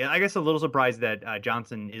I guess a little surprised that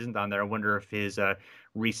Johnson isn't on there. I wonder if his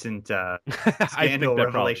recent scandal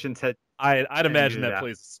revelations had. I'd imagine that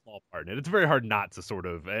plays a small part in it. It's very hard not to sort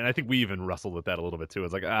of, and I think we even wrestled with that a little bit too.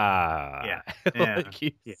 It's like,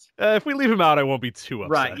 if we leave him out, I won't be too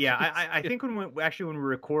upset. Right? Yeah, I think when we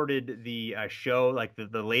recorded the show, like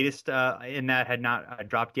the latest in that had not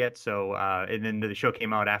dropped yet. So and then the show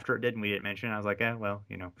came out after it did, and we didn't mention it. I was like,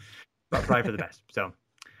 probably for the best. So,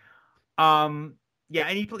 yeah,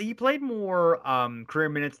 and he played more career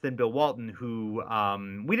minutes than Bill Walton, who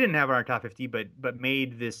we didn't have on our top 50, but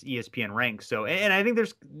made this ESPN rank. So, and I think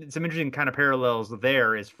there's some interesting kind of parallels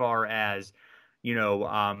there as far as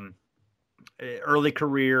early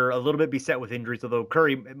career, a little bit beset with injuries, although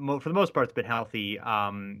Curry, for the most part, has been healthy,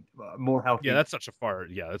 more healthy. Yeah, that's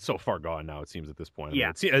so far gone now, it seems, at this point.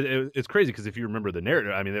 Yeah. It's crazy because if you remember the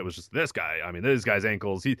narrative, it was just this guy. This guy's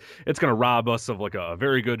ankles, it's going to rob us of like a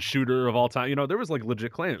very good shooter of all time. There was like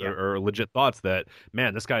legit claims or legit thoughts that,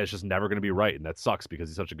 man, this guy is just never going to be right. And that sucks because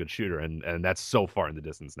he's such a good shooter. And that's so far in the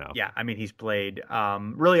distance now. Yeah. He's played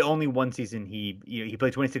really only one season. He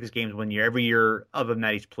played 26 games one year. Every year other than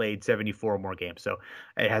that, he's played 74 or more games, so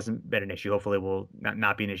it hasn't been an issue. Hopefully it will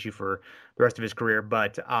not be an issue for the rest of his career.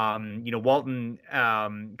 But Walton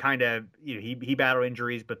kind of he battled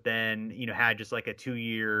injuries, but then had just like a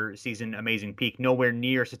 2-year season amazing peak, nowhere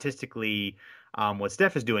near statistically what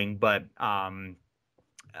Steph is doing, but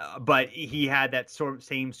he had that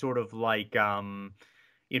same sort of like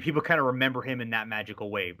people kind of remember him in that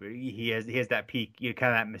magical way. He has that peak, kind of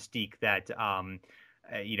that mystique that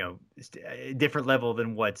different level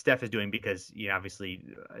than what Steph is doing, because obviously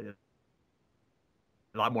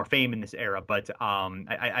a lot more fame in this era. But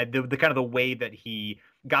the kind of the way that he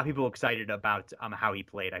got people excited about how he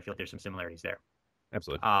played, I feel like there's some similarities there.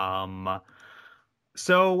 Absolutely.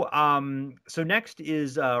 So next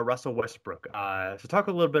is Russell Westbrook. So talk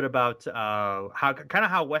a little bit about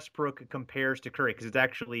how Westbrook compares to Curry, because it's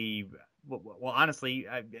actually. Well, honestly,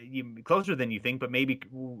 closer than you think, but maybe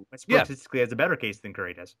Westbrook statistically has a better case than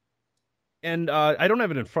Curry does. And I don't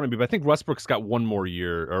have it in front of me, but I think Westbrook's got one more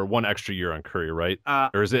year or one extra year on Curry, right?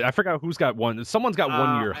 Or is it? I forgot who's got one. Someone's got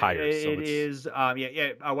 1 year higher.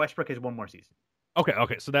 Westbrook has one more season. Okay.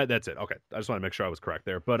 So that's it. Okay. I just want to make sure I was correct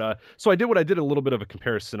there. But so I did a little bit of a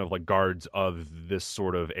comparison of like guards of this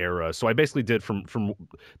sort of era. So I basically did from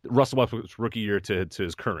Russell Westbrook's rookie year to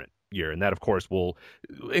his current year, and that of course will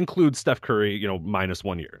include Steph Curry, minus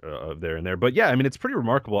 1 year of there and there. But yeah, it's pretty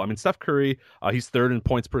remarkable. Steph Curry, he's third in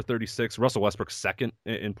points per 36. Russell Westbrook's second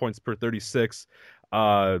in points per 36.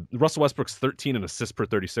 Russell Westbrook's 13 in assists per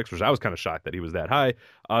 36, which I was kind of shocked that he was that high.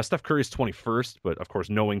 Steph Curry's 21st, but of course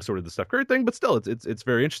knowing sort of the Steph Curry thing, but still it's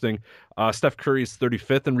very interesting. Steph Curry's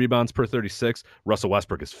 35th in rebounds per 36. Russell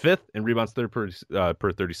Westbrook is 5th in rebounds per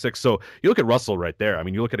 36. So you look at Russell right there.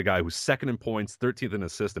 You look at a guy who's 2nd in points, 13th in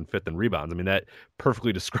assists, and 5th in rebounds. That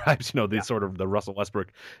perfectly describes sort of the Russell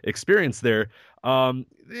Westbrook experience there.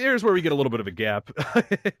 Here's where we get a little bit of a gap.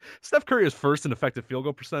 Steph Curry is 1st in effective field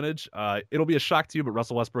goal percentage. It'll be a shock to you, but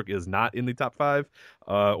Russell Westbrook is not in the top 5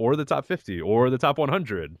 or the top 50 or the top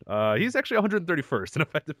 100. He's actually 131st in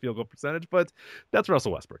effective field goal percentage, but that's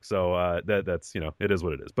Russell Westbrook. So that's it is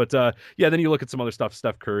what it is. But then you look at some other stuff.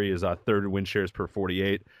 Steph Curry is 3rd in win shares per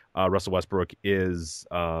 48. Russell Westbrook is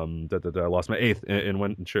I lost my 8th in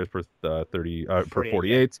win shares per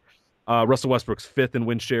 48. Russell Westbrook's 5th in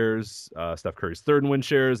win shares, Steph Curry's 3rd in win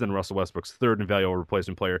shares, and Russell Westbrook's 3rd in value over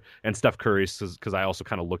replacement player. And Steph Curry, because I also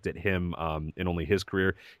kind of looked at him in only his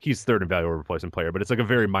career, he's 3rd in value over replacement player. But it's like a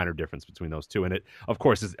very minor difference between those two. And it, of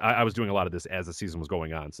course, I was doing a lot of this as the season was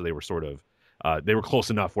going on, so they were sort of they were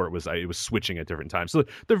close enough where it was switching at different times. So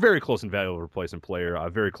they're very close in value over replacement player,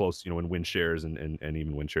 very close, in win shares and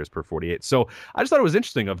even win shares per 48. So I just thought it was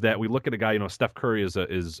interesting of that. We look at a guy, Steph Curry is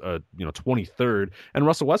 23rd, and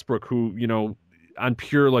Russell Westbrook, who, on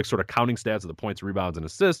pure like sort of counting stats of the points, rebounds, and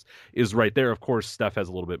assists is right there. Of course, Steph has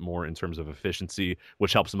a little bit more in terms of efficiency,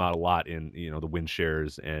 which helps him out a lot in, the win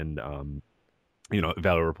shares and,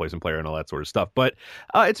 value replacement player and all that sort of stuff. But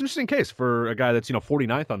it's an interesting case for a guy that's,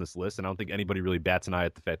 49th on this list. And I don't think anybody really bats an eye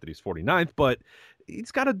at the fact that he's 49th, but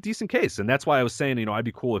he's got a decent case. And that's why I was saying, I'd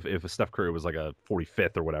be cool if a Steph Curry was like a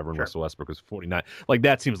 45th or whatever, and Sure. Russell Westbrook was 49. Like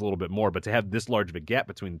that seems a little bit more, but to have this large of a gap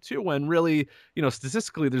between the two when really,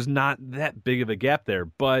 statistically there's not that big of a gap there,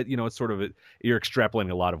 but it's sort of, you're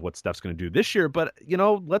extrapolating a lot of what Steph's going to do this year. But,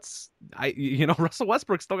 Russell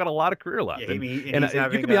Westbrook's still got a lot of career left. Yeah, and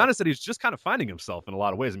you can be honest that he's just kind of finding himself in a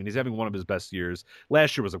lot of ways. I mean, he's having one of his best years.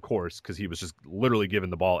 Last year was, of course, because he was just literally given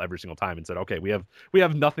the ball every single time and said, okay, we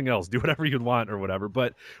have nothing else. Do whatever you want or whatever.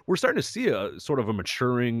 But we're starting to see a sort of a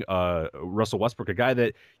maturing Russell Westbrook, a guy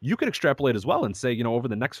that you could extrapolate as well and say, over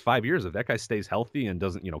the next 5 years, if that guy stays healthy and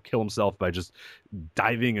doesn't, kill himself by just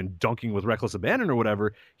diving and dunking with reckless abandon or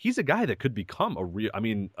whatever, he's a guy that could become a real,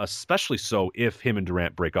 especially so if him and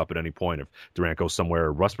Durant break up at any point, if Durant goes somewhere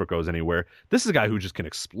or Westbrook goes anywhere, this is a guy who just can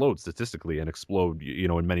explode statistically and explode,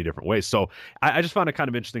 in many different ways. So I just found it kind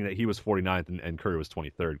of interesting that he was 49th and Curry was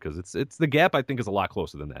 23rd, because it's the gap, I think, is a lot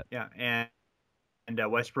closer than that. Yeah. And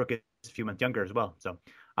Westbrook is a few months younger as well. So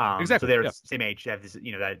exactly. So they're the same age. Have this,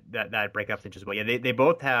 that breakup thing as well. Yeah, they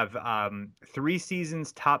both have 3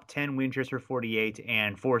 seasons top 10 win shares for 48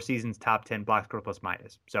 and 4 seasons top 10 box score plus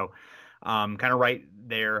minus. So kind of right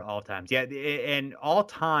there all times. Yeah, and all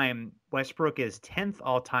time Westbrook is 10th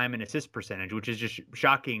all time in assist percentage, which is just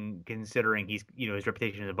shocking considering he's his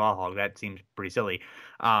reputation as a ball hog. That seems pretty silly.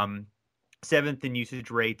 7th in usage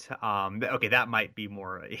rate. Okay, that might be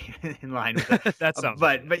more in line with that. That sounds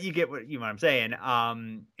but you get what I'm saying.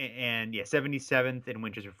 And yeah, 77th in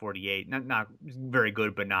win shares for 48. Not very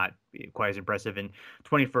good, but not quite as impressive. And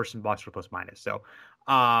 21st in box score plus minus. So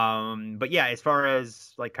but yeah, as far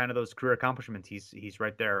as like kind of those career accomplishments, he's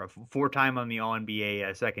right there. 4-time on the All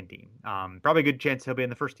NBA second team. Probably a good chance he'll be in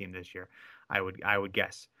the first team this year. I would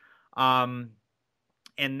guess.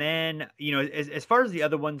 And then, as far as the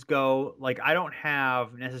other ones go, like I don't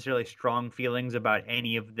have necessarily strong feelings about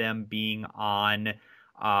any of them being on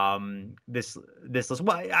this list.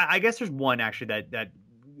 Well, I guess there's one actually that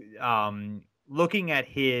looking at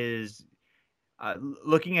his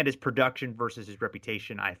production versus his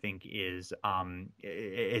reputation, I think is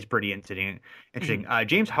pretty interesting.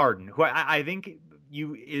 James Harden, who I think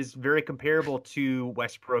is very comparable to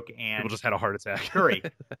Westbrook and people just had a heart attack. Curry.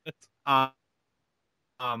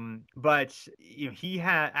 But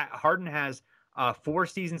Harden has 4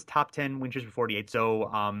 seasons top 10 win shares for 48, so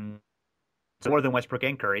more than Westbrook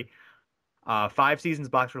and Curry. 5 seasons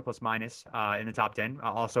box score plus minus in the top 10,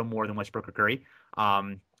 also more than Westbrook or Curry.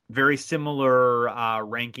 Very similar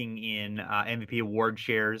ranking in MVP award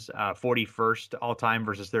shares, 41st all time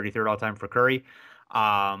versus 33rd all time for Curry.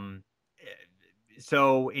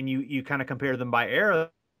 So, and you kind of compare them by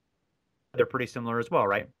era, they're pretty similar as well,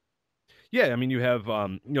 right? Yeah, I mean, you have, I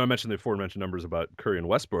mentioned the aforementioned numbers about Curry and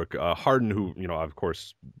Westbrook. Harden, who, of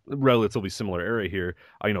course, relatively similar area here,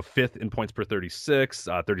 5th in points per 36,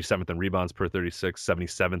 37th in rebounds per 36,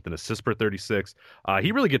 77th in assists per 36.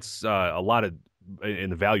 He really gets a lot of in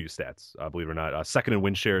the value stats, believe it or not. 2nd in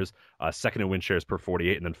win shares, 2nd in win shares per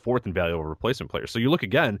 48, and then 4th in value over replacement players. So you look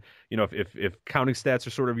again, if counting stats are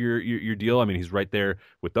sort of your deal, I mean, he's right there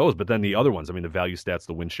with those. But then the other ones, I mean, the value stats,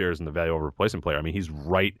 the win shares, and the value over replacement player, I mean, he's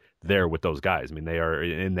right there with those guys. I mean, they are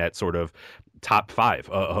in that sort of top 5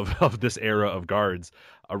 of this era of guards.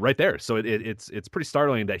 Right there. So it's pretty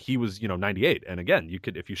startling that he was 98. And again, you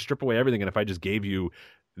could, if you strip away everything, and if I just gave you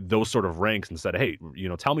those sort of ranks and said, hey,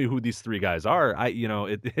 tell me who these 3 guys are,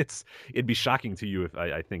 it'd be shocking to you if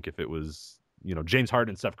I think if it was James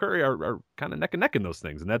Harden and Steph Curry are kind of neck and neck in those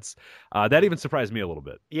things, and that's that even surprised me a little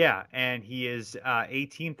bit. Yeah, and he is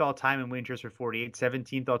 18th all time in win shares for 48,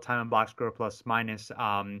 17th all time in box score plus minus.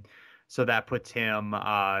 So that puts him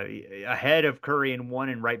ahead of Curry in one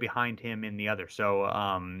and right behind him in the other. So,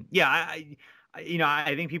 yeah,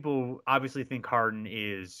 I think people obviously think Harden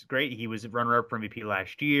is great. He was runner-up for MVP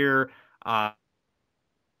last year.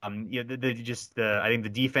 I think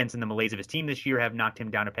the defense and the malaise of his team this year have knocked him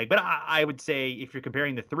down a peg. But I would say if you're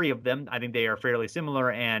comparing the three of them, I think they are fairly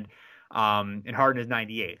similar. And Harden is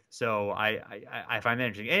 98th. So I find that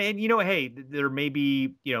interesting. And hey, there may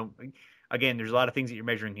be, again, there's a lot of things that you're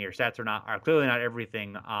measuring here. Stats are clearly not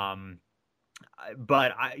everything.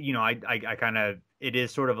 But I kind of, it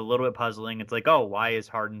is sort of a little bit puzzling. It's like, oh, why is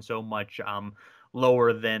Harden so much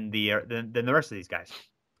lower than the rest of these guys?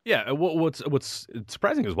 Yeah, what's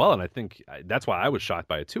surprising as well, and I think that's why I was shocked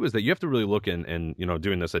by it too, is that you have to really look and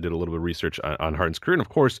doing this, I did a little bit of research on Harden's career, and of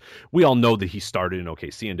course we all know that he started in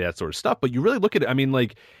OKC and that sort of stuff. But you really look at it, I mean,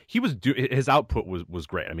 like his output was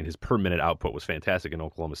great. I mean, his per minute output was fantastic in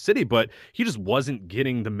Oklahoma City, but he just wasn't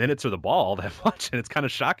getting the minutes or the ball all that much, and it's kind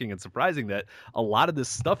of shocking and surprising that a lot of this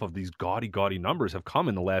stuff of these gaudy numbers have come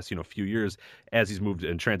in the last few years as he's moved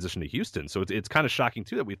and transitioned to Houston. So it's kind of shocking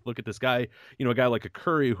too that we look at this guy, a guy like a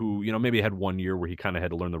Curry who, maybe had 1 year where he kind of had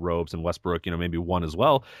to learn the ropes, and Westbrook, maybe one as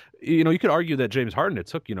well. You could argue that James Harden, it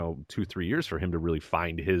took, 2-3 years for him to really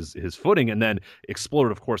find his footing, and then exploded,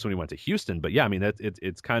 of course, when he went to Houston. But yeah, I mean,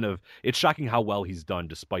 it's shocking how well he's done,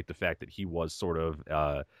 despite the fact that he was sort of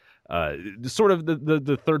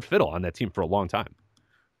the third fiddle on that team for a long time.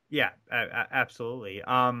 Yeah, absolutely.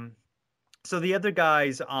 So the other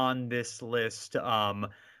guys on this list,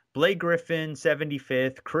 Blake Griffin,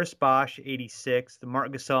 75th, Chris Bosh, 86th,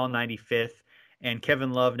 Marc Gasol, 95th, and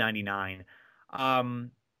Kevin Love, 99.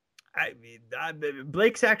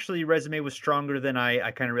 Blake's actually resume was stronger than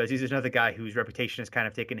I kind of realized. He's another guy whose reputation has kind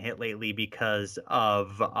of taken a hit lately because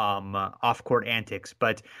of off-court antics.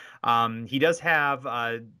 But he does have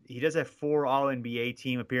 4 All-NBA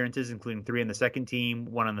team appearances, including 3 on the second team,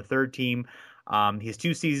 1 on the third team. He has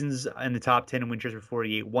 2 seasons in the top 10 in win shares for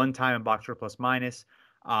 48, 1 time in box score plus minus.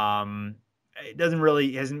 It hasn't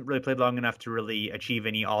really played long enough to really achieve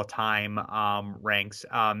any all-time ranks.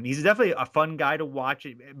 He's definitely a fun guy to watch,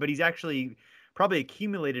 but he's actually probably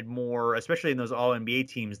accumulated more, especially in those All-NBA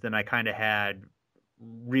teams, than I kind of had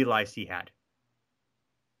realized he had.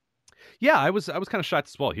 Yeah, I was kind of shocked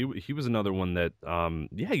as well. He was another one that,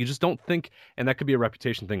 you just don't think, and that could be a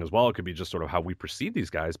reputation thing as well. It could be just sort of how we perceive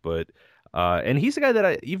these guys, but and he's a guy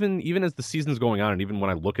that even as the season's going on, and even when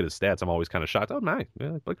I look at his stats, I'm always kind of shocked. Oh my,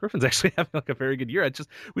 Blake Griffin's actually having like a very good year.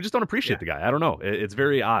 We just don't appreciate the guy. I don't know. It's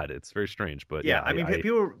very odd. It's very strange, but yeah. I mean,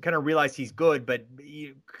 people kind of realize he's good, but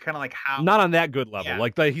you kind of like how not on that good level. Yeah.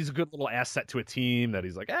 Like he's a good little asset to a team that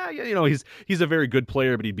he's like, he's a very good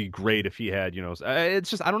player, but he'd be great if he had, it's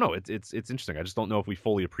just, I don't know. It's interesting. I just don't know if we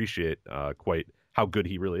fully appreciate quite how good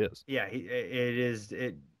he really is. Yeah,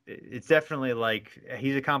 it's definitely like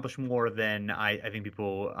he's accomplished more than I think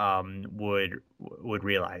people would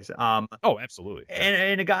realize. Oh, absolutely.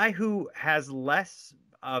 And a guy who has less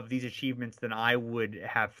of these achievements than I would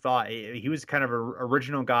have thought. He was kind of an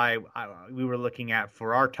original guy we were looking at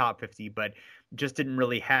for our top 50, but just didn't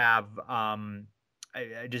really have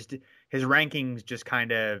his rankings just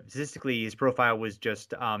kind of statistically, his profile was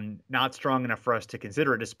just not strong enough for us to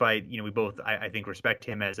consider it, despite, we both, I think, respect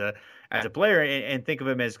him as a player and think of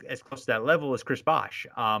him as close to that level as Chris Bosh.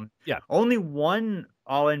 Only one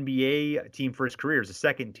All-NBA team for his career is a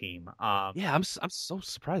second team. I'm so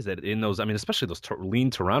surprised that in those, I mean, especially those lean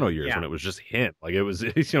Toronto years when it was just him. Like it was,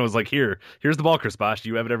 it was like, here's the ball, Chris Bosh. Do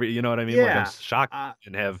you have it every, you know what I mean? Yeah. Like I'm shocked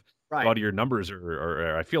and have a lot of your numbers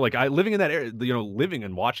or I feel like living in that area, living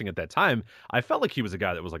and watching at that time, I felt like he was a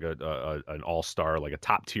guy that was like an all-star, like a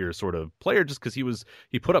top tier sort of player, just because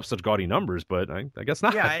he put up such gaudy numbers, but I guess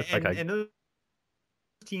not. Yeah, and those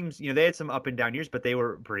teams, they had some up and down years, but they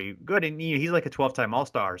were pretty good. And he's like a 12-time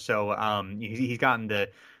all-star, so he's gotten the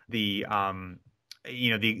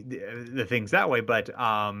things that way. But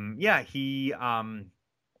he and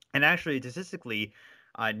actually statistically.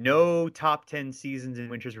 No top 10 seasons in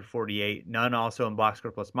win shares for 48, none also in box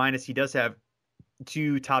score plus minus. He does have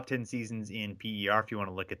 2 top 10 seasons in PER if you want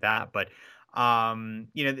to look at that. But,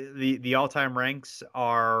 the all-time ranks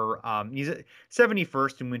are he's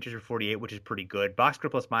 71st in win shares for 48, which is pretty good. Box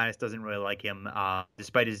score plus minus doesn't really like him,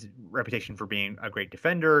 despite his reputation for being a great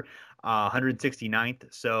defender,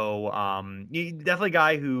 169th. So definitely a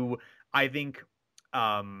guy who I think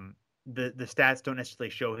the stats don't necessarily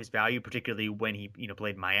show his value, particularly when he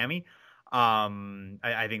played Miami.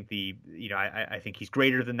 I think I think he's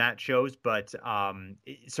greater than that shows, but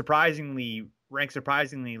surprisingly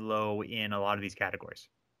low in a lot of these categories.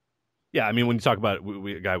 Yeah, I mean, when you talk about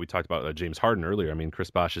we talked about James Harden earlier. I mean, Chris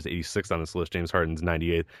Bosh is 86th on this list. James Harden's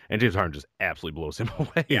 98th, and James Harden just absolutely blows him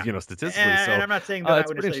away. Statistically. And I'm not saying that I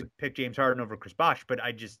would necessarily pick James Harden over Chris Bosh, but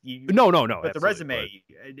I just no. But the resume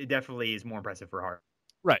it definitely is more impressive for Harden.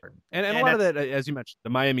 Right. And a lot of that, as you mentioned, the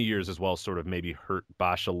Miami years as well sort of maybe hurt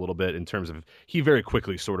Bosch a little bit in terms of he very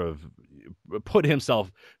quickly sort of put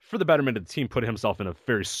himself, for the betterment of the team, put himself in a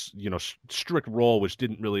very, strict role, which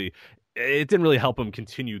didn't really help him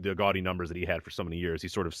continue the gaudy numbers that he had for so many years. He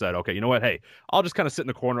sort of said, okay, you know what? Hey, I'll just kind of sit in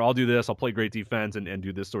the corner. I'll do this. I'll play great defense and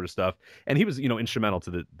do this sort of stuff. And he was, instrumental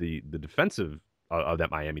to the defensive of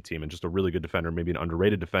that Miami team, and just a really good defender, maybe an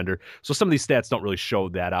underrated defender. So some of these stats don't really show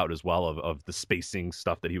that out as well of the spacing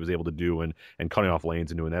stuff that he was able to do and cutting off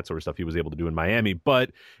lanes and doing that sort of stuff he was able to do in Miami.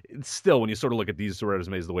 But still, when you sort of look at these sort of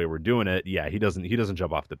resumes the way we're doing it, yeah, he doesn't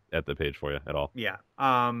jump off at the page for you at all. Yeah.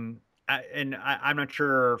 I'm not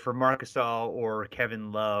sure for Marc Gasol or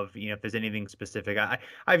Kevin Love, if there's anything specific.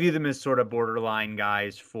 I view them as sort of borderline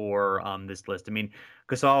guys for this list. I mean,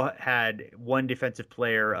 Gasol had one Defensive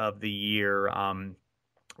Player of the Year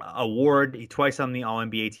award, twice on the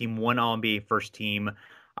All-NBA team, one All-NBA first team,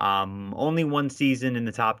 only one season in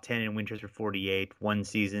the top 10 in Winchester 48, one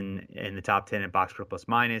season in the top 10 in box score plus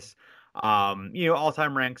minus.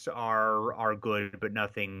 All-time ranks are good, but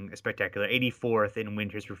nothing spectacular. 84th in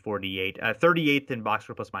Winchester 48, 38th in box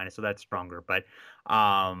score plus minus, so that's stronger. But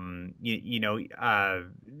a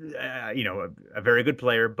very good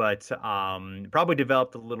player, but probably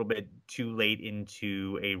developed a little bit too late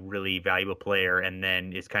into a really valuable player, and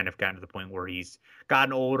then is kind of gotten to the point where he's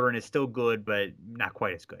gotten older and is still good, but not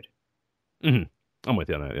quite as good. Mm-hmm. I'm with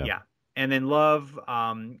you on that. Yeah. Yeah. And then Love,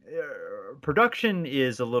 production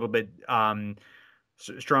is a little bit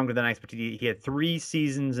stronger than I expected. He had 3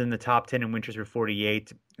 seasons in the top 10 in Winchester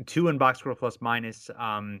 48, 2 in box score plus minus.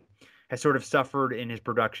 Has sort of suffered in his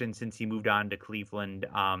production since he moved on to Cleveland.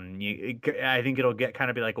 I think it'll be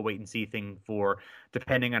like a wait and see thing for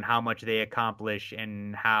depending on how much they accomplish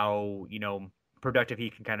and how productive he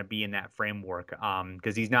can kind of be in that framework.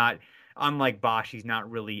 Because he's not. Unlike Bosch, he's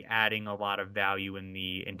not really adding a lot of value in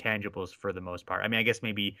the intangibles for the most part. I mean, I guess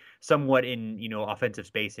maybe somewhat in, offensive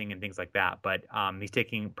spacing and things like that, but he's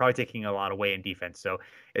probably taking a lot away in defense. So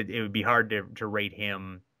it would be hard to rate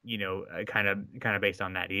him, kind of based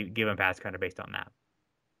on that. Give him a pass kind of based on that.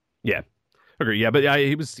 Yeah. Agree. Yeah, but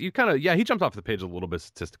he jumped off the page a little bit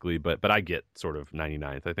statistically, but I get sort of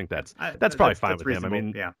 99th. I think that's probably fine with him. I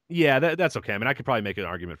mean, yeah, that's okay. I mean, I could probably make an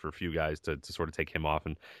argument for a few guys to sort of take him off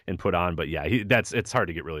and put on, but yeah, it's hard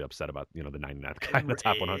to get really upset about the 99th guy in the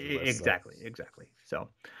top 100 list. Exactly. So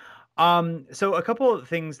a couple of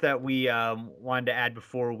things that we wanted to add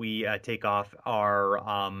before we take off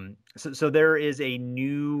are so there is a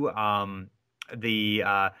new an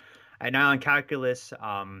Nylon Calculus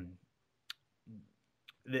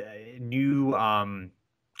a new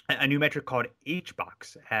metric called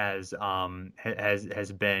HBox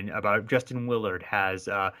has been about Justin Willard has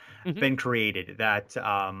been created that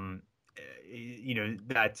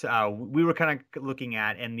we were kind of looking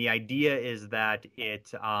at, and the idea is that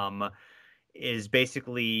it is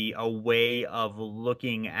basically a way of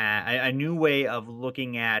looking at a new way of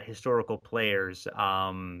looking at historical players, sort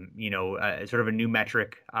of a new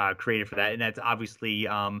metric created for that, and that's obviously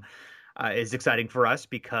is exciting for us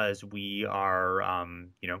because we are,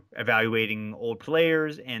 evaluating old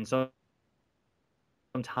players, and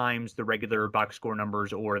sometimes the regular box score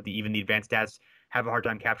numbers or even the advanced stats have a hard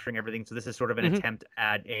time capturing everything. So this is sort of an attempt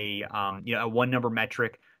at a one number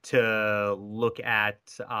metric to look at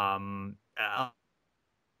a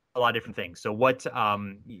lot of different things. So what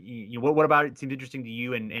about it seems interesting to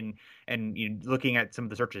you, and looking at some of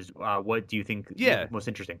the searches, what do you think is most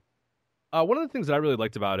interesting? One of the things that I really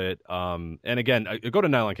liked about it, and again, go to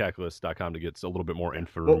nyloncalculus.com to get a little bit more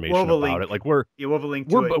information about it. Like we'll have a link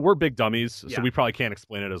to it. We're big dummies, so we probably can't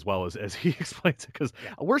explain it as well as he explains it, because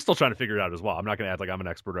we're still trying to figure it out as well. I'm not going to act like I'm an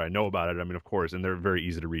expert or I know about it. I mean, of course, and they're very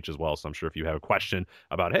easy to reach as well. So I'm sure if you have a question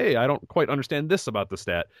about, hey, I don't quite understand this about the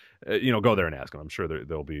stat, go there and ask them. I'm sure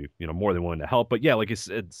they'll be more than willing to help. But yeah, like it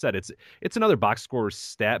said, it's another box score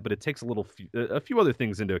stat, but it takes a few other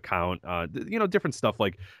things into account. Different stuff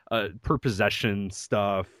like per possession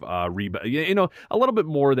stuff, a little bit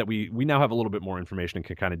more that we now have a little bit more information and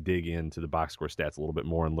can kind of dig into the box score stats a little bit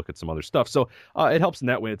more and look at some other stuff. So it helps in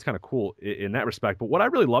that way. It's kind of cool in that respect. But what I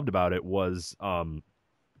really loved about it was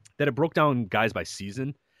that it broke down guys by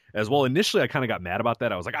season as well. Initially, I kind of got mad about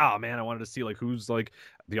that. I was like, oh man, I wanted to see like who's like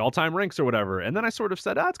the all-time ranks or whatever. And then I sort of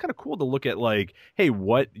said, it's kind of cool to look at like, hey,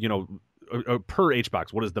 what, per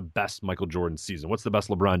HBox, what is the best Michael Jordan season? What's the best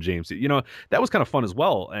LeBron James? That was kind of fun as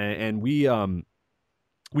well. And we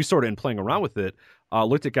sort of, in playing around with it,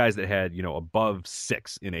 looked at guys that had, above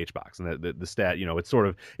 6 in HBox, and the stat,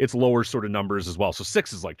 it's lower sort of numbers as well. So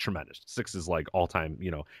 6 is like tremendous. 6 is like all time,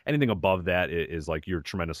 anything above that is like you're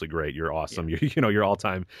tremendously great. You're awesome. Yeah. You're all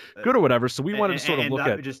time good or whatever. So we wanted to sort of look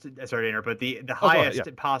at just sorry to interrupt, but the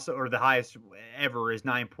highest possible or the highest ever is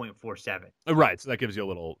 9.47. Right. So that gives you a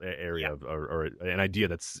little area of, or an idea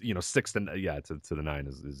that's 6 to the 9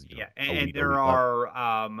 is and there are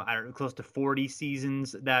I don't know, close to 40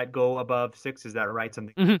 seasons that go above 6. Is that right?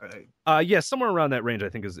 Something. Mm-hmm. Somewhere around that range. I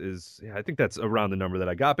think I think that's around the number that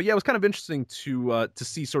I got. But yeah, it was kind of interesting to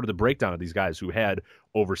see sort of the breakdown of these guys who had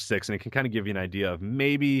over 6, and it can kind of give you an idea of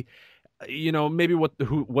maybe what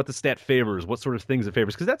the stat favors, what sort of things it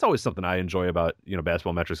favors, because that's always something I enjoy about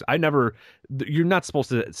basketball metrics. You're not supposed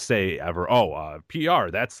to say ever, PR,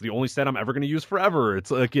 that's the only stat I'm ever going to use forever.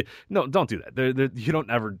 It's like, no, don't do that. You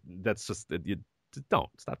don't ever. That's just don't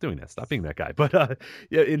stop doing that. Stop being that guy. But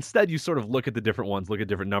instead you sort of look at the different ones, look at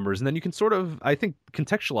different numbers, and then you can sort of, I think,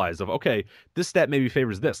 contextualize of, okay, this stat maybe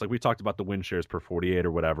favors this. Like we talked about the win shares per 48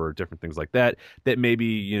 or whatever, different things like that. That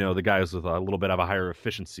maybe the guys with a little bit of a higher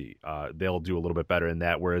efficiency, they'll do a little bit better in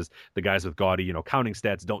that. Whereas the guys with gaudy, counting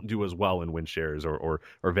stats don't do as well in win shares or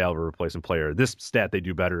value of a replacement player. This stat they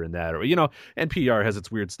do better in that, or and PR has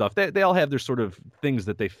its weird stuff. They all have their sort of things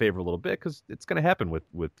that they favor a little bit because it's going to happen with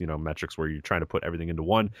metrics where you're trying to put everything into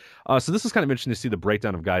one. So this is kind of interesting to see the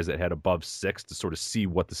breakdown of guys that had above 6 to sort of see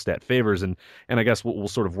what the stat favors. And I guess we'll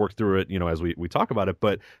sort of work through it, as we talk about it.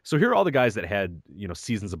 But so here are all the guys that had,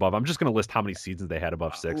 seasons above. I'm just going to list how many seasons they had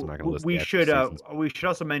above 6. I'm not going to list we should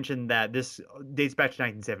also mention that this dates back to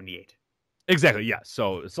 1978. Exactly. Yeah.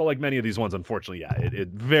 So like many of these ones, unfortunately, it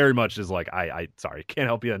very much is like, I sorry, can't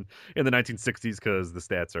help you in the 1960s because the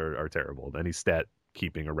stats are terrible. Any stat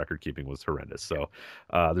keeping or record keeping was horrendous. So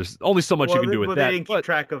there's only so much you can do with that. They didn't keep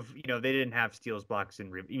track of, they didn't have steals, blocks,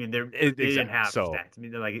 and they didn't have stats. I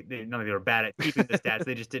mean, none of them were bad at keeping the stats.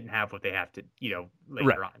 They just didn't have what they have to,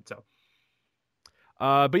 later on. So,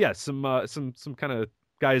 but yeah, some kind of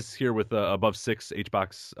guys here with above 6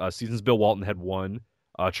 HBox seasons. Bill Walton had 1.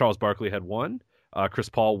 Charles Barkley had 1. Chris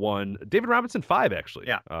Paul 1. David Robinson 5, actually.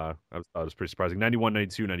 Yeah. I was pretty surprising. 91,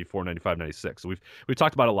 92, 94, 95, 96. So we've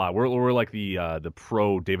talked about it a lot. We're like the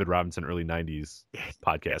pro David Robinson early 90s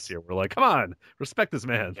podcast here. We're like, come on, respect this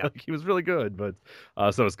man. Yeah. Like, he was really good. But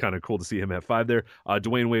so it's kind of cool to see him have 5 there.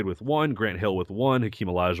 Dwayne Wade with 1. Grant Hill with 1. Hakeem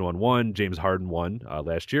Olajuwon 1. James Harden 1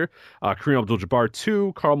 last year. Kareem Abdul-Jabbar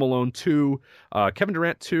 2. Karl Malone 2. Kevin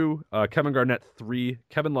Durant 2. Kevin Garnett 3.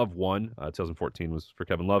 Kevin Love 1. 2014 was for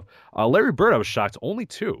Kevin Love. Larry Bird, I was shocked, only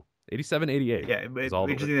 2. 87, 88. Yeah, it's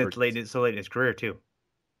interesting that's late in his career too.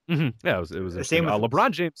 Mm-hmm. Yeah, it was the same with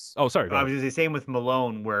LeBron James. Oh, sorry. I was going to say same with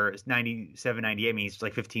Malone, where it's 97, 98. I mean, he's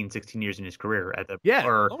like 15, 16 years in his career at the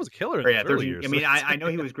Malone was a killer in his early years. I mean, I know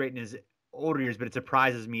he was great in his older years, but it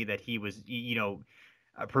surprises me that he was,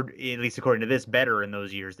 at least according to this, better in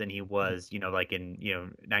those years than he was, like in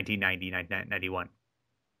 1990, 1991.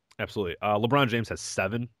 Absolutely. LeBron James has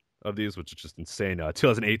 7 of these, which is just insane.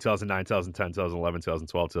 2008, 2009, 2010, 2011,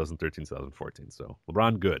 2012, 2013, 2014. So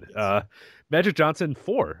LeBron, good. Magic Johnson,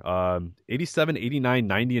 4. 87, 89,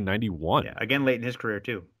 90, and 91. Yeah, again, late in his career,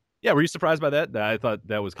 too. Yeah, were you surprised by that? I thought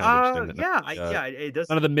that was kind of interesting. It does.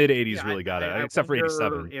 None of the mid-'80s really got it, except for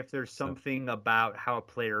 87. If there's something about how a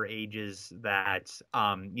player ages that,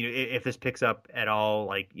 if this picks up at all,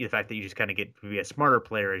 like the fact that you just kind of get to be a smarter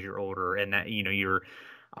player as you're older, and that you're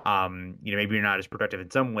maybe you're not as productive in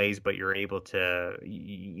some ways, but you're able to,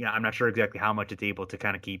 I'm not sure exactly how much it's able to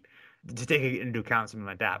kind of keep to take into account something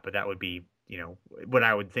like that, but that would be, what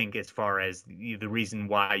I would think as far as the reason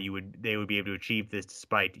why they would be able to achieve this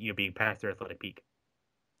despite, being past their athletic peak.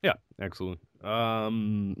 Yeah, absolutely.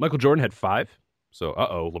 Michael Jordan had 5. So,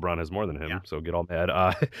 LeBron has more than him, so get all mad.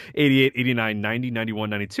 88, 89, 90, 91,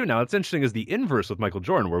 92. Now, what's interesting is the inverse with Michael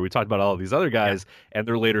Jordan, where we talked about all of these other guys and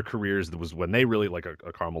their later careers. That was when they really, like a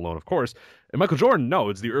Karl Malone, of course. And Michael Jordan, no,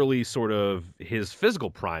 it's the early sort of his physical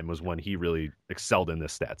prime was when he really excelled in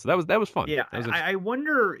this stat. So that was fun. Yeah, I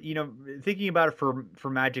wonder, thinking about it for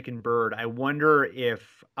Magic and Bird, I wonder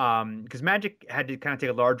if, because Magic had to kind of take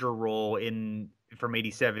a larger role from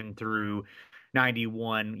 87 through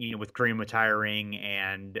 91, with Kareem retiring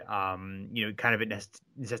and, kind of it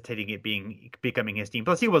necessitating it becoming his team.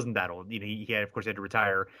 Plus, he wasn't that old. He had, of course, had to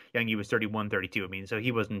retire young. He was 31, 32. I mean, so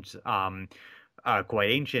he wasn't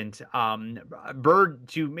quite ancient. Bird,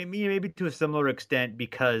 to maybe to a similar extent,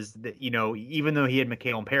 because even though he had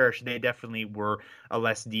McHale and Parrish, they definitely were a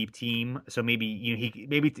less deep team. So maybe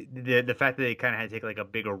the fact that they kind of had to take like a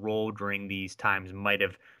bigger role during these times might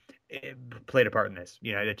have played a part in this.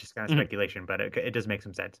 It's just kind of speculation, but it does make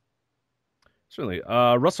some sense. Certainly.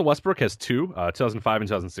 Russell Westbrook has 2, 2005 and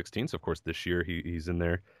 2016. So, of course, this year he's in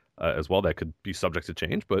there as well. That could be subject to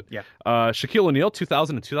change. But yeah. Shaquille O'Neal,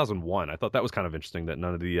 2000 and 2001. I thought that was kind of interesting that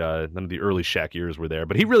none of the early Shaq years were there.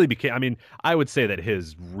 But he really became. I mean, I would say that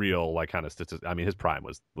his real kind of statistics. I mean, his prime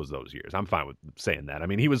was those years. I'm fine with saying that. I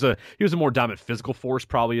mean, he was a more dominant physical force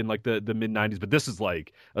probably in like the mid 90s. But this is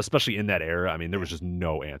like, especially in that era. I mean, there was just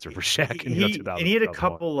no answer for Shaq in 2000. And he had a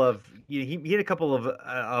couple of he had a couple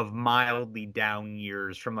of mildly down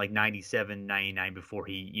years from like 97, 99 before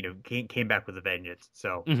he came back with a vengeance.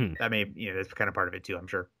 So. Mm-hmm. That may, that's kind of part of it too, I'm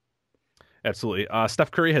sure. Absolutely.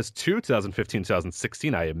 Steph Curry has 2, 2015,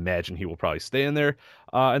 2016. I imagine he will probably stay in there.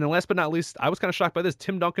 And then last but not least, I was kind of shocked by this.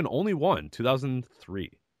 Tim Duncan only 1,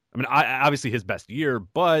 2003. I mean, obviously his best year,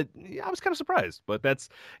 but I was kind of surprised. But that's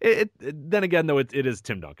it. Then again, though, it is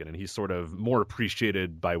Tim Duncan, and he's sort of more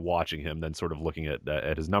appreciated by watching him than sort of looking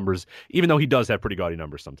at his numbers, even though he does have pretty gaudy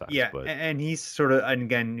numbers sometimes. Yeah, but... and he's sort of, and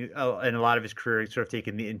again, in a lot of his career, he's sort of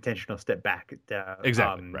taken the intentional step back.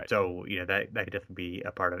 Exactly. Right. So that could definitely be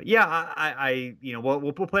a part of it. Yeah, I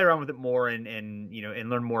we'll play around with it more and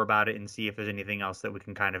learn more about it and see if there's anything else that we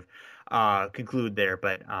can kind of conclude there.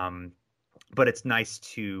 But it's nice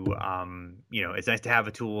to, it's nice to have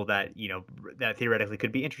a tool that, that theoretically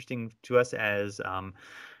could be interesting to us as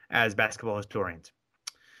basketball historians.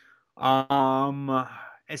 And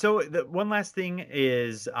so the one last thing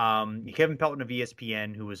is Kevin Pelton of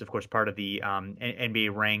ESPN, who was of course part of the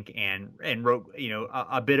NBA rank and wrote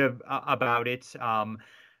a bit about it.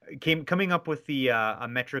 Coming up with the a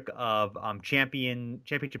metric of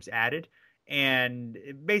championships added, and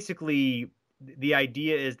basically. The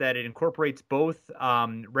idea is that it incorporates both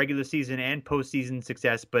regular season and postseason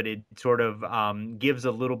success, but it sort of gives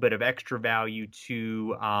a little bit of extra value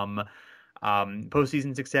to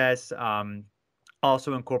postseason success.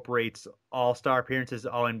 Also incorporates all-star appearances,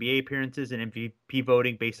 all-NBA appearances, and MVP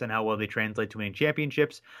voting based on how well they translate to winning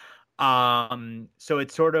championships. So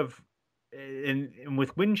it's sort of, and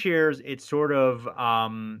with win shares, it's sort of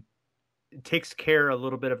takes care a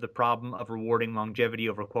little bit of the problem of rewarding longevity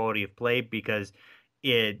over quality of play, because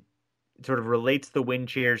it sort of relates the win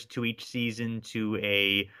shares to each season to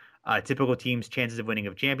a typical team's chances of winning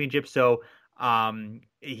a championship. So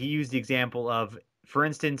he used the example of, for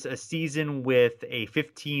instance, a season with a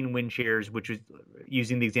 15 win shares, which was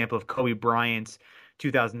using the example of Kobe Bryant's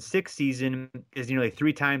 2006 season, is nearly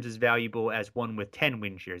 3 times as valuable as one with 10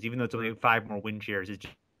 win shares, even though it's only 5 more win shares. It's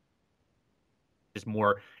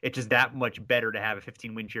just that much better to have a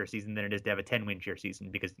 15 win share season than it is to have a 10 win share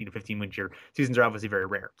season, because 15 win share seasons are obviously very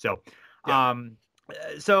rare. So, yeah.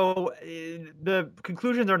 The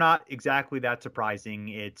conclusions are not exactly that surprising.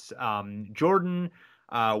 It's Jordan,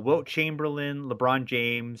 Wilt Chamberlain, LeBron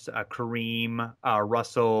James, Kareem,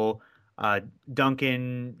 Russell,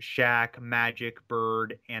 Duncan, Shaq, Magic,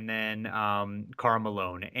 Bird, and then Karl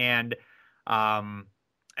Malone. And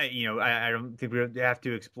I don't think we have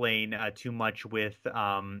to explain too much with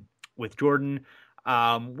Jordan.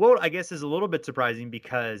 Wilt, I guess, is a little bit surprising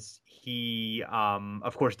because he,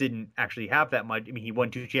 of course, didn't actually have that much. I mean, he won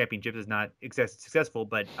 2 championships, is not successful,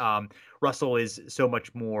 but Russell is so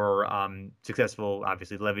much more successful,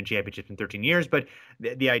 obviously 11 championships in 13 years. But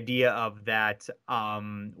the idea of that,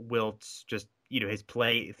 Wilt's just, his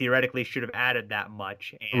play theoretically should have added that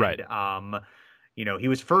much. And, right. He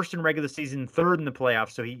was first in regular season, 3rd in the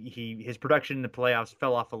playoffs, so his production in the playoffs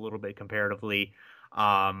fell off a little bit comparatively.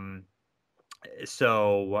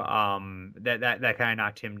 So that kind of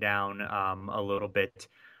knocked him down a little bit.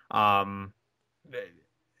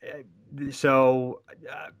 So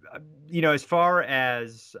as far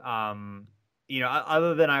as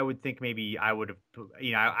other than I would think maybe I would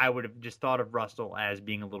have just thought of Russell as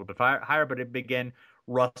being a little bit higher, but again,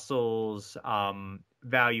 Russell's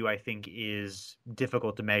value, I think, is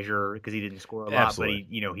difficult to measure because he didn't score a lot. Absolutely.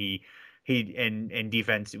 But he and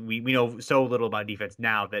defense, we know so little about defense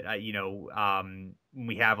now that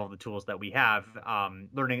we have all the tools that we have.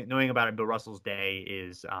 Knowing about it, Bill Russell's day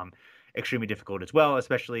is extremely difficult as well,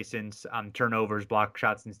 especially since turnovers, block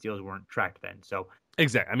shots, and steals weren't tracked then. So.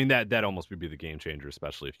 Exactly. I mean, that almost would be the game changer,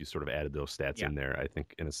 especially if you sort of added those stats in there, I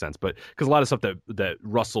think, in a sense. But because a lot of stuff that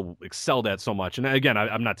Russell excelled at so much, and again,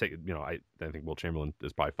 I'm not taking, I think Wilt Chamberlain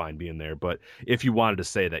is probably fine being there. But if you wanted to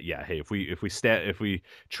say that, yeah, hey, if we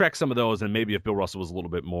track some of those, and maybe if Bill Russell was a little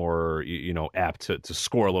bit more, apt to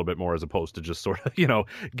score a little bit more as opposed to just sort of,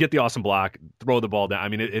 get the awesome block, throw the ball down. I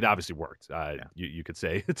mean, it obviously worked. You could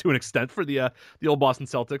say to an extent for the old Boston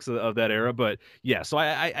Celtics of that era. But yeah, so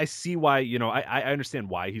I see why, I understand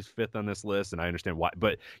why he's 5th on this list, and I understand why.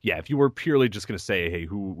 But yeah, if you were purely just going to say, hey,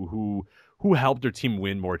 who who helped their team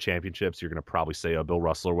win more championships, you're going to probably say Bill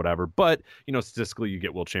Russell or whatever. But, statistically, you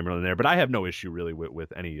get Wilt Chamberlain there. But I have no issue really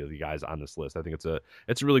with any of the guys on this list. I think it's a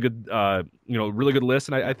really good, really good list.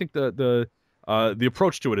 And I think the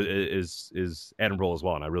approach to it is admirable as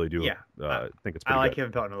well. And I really do think it's pretty I like good.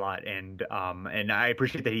 Kevin Pelton a lot. And I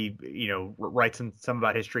appreciate that he, writes some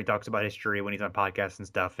about history, talks about history when he's on podcasts and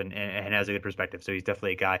stuff and has a good perspective. So he's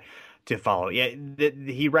definitely a guy to follow. Yeah,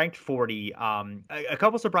 he ranked 40. A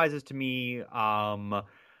couple surprises to me,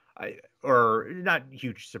 or not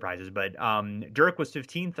huge surprises, but Dirk was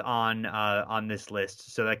 15th on this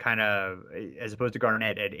list. So that kind of, as opposed to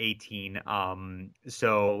Garnett at 18.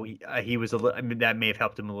 So he was that may have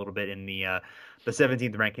helped him a little bit in the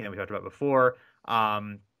 17th ranking that we talked about before.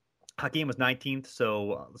 Hakeem was 19th,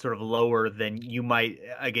 so sort of lower than you might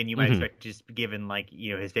expect, just given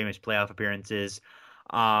his famous playoff appearances.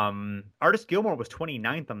 Artis Gilmore was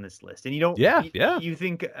 29th on this list, and you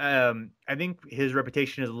think I think his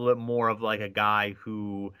reputation is a little bit more of like a guy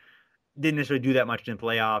who didn't necessarily do that much in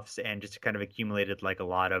playoffs and just kind of accumulated a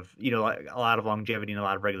lot of longevity and a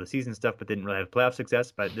lot of regular season stuff, but didn't really have playoff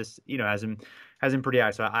success. But this has him pretty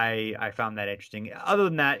high, so I found that interesting. Other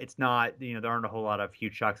than that, it's not there aren't a whole lot of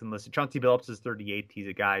huge shocks on the list. Chauncey Billups is 38th. He's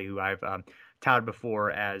a guy who I've touted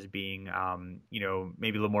before as being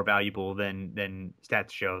maybe a little more valuable than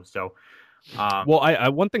stats show. So I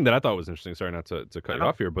one thing that I thought was interesting, sorry not to cut you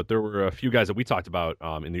off here, but there were a few guys that we talked about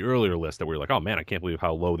in the earlier list that we were like, oh man, I can't believe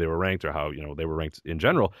how low they were ranked, or how they were ranked in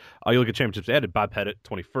general. You look at championships added, Bob Pettit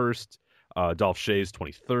 21st, Dolph Schayes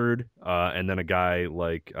 23rd, and then a guy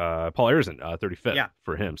like Paul Arizin 35th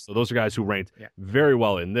for him. So those are guys who ranked very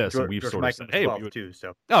well in this, and we've sort of said, hey, too.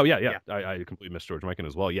 So I completely missed George Mikan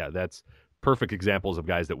as well. Yeah, that's perfect examples of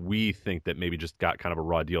guys that we think that maybe just got kind of a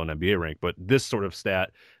raw deal in NBA rank, but this sort of stat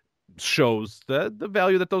shows the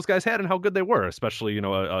value that those guys had and how good they were, especially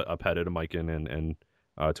a Pettit, a Mikan, and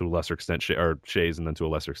to a lesser extent Schayes, and then to a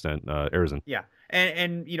lesser extent Arizin. Yeah,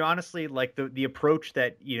 and honestly, like the approach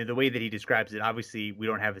that the way that he describes it, obviously we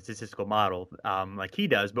don't have a statistical model like he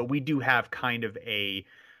does, but we do have kind of a,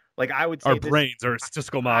 I would say our brains are a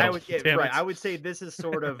statistical model. I would say this is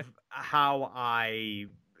sort of how I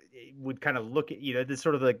would kind of look at this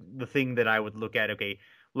sort of the thing that I would look at. Okay,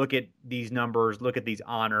 look at these numbers, look at these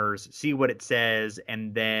honors, see what it says,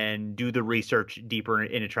 and then do the research deeper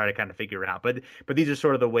and to try to kind of figure it out. But these are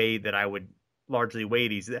sort of the way that I would largely weigh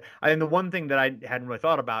these. I think the one thing that I hadn't really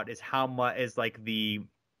thought about is how much is the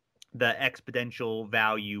exponential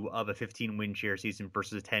value of a 15 win share season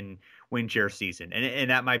versus a 10 win share season.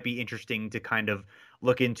 And that might be interesting to kind of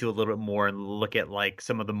look into a little bit more and look at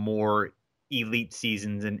some of the more elite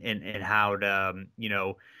seasons and how to,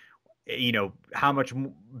 how much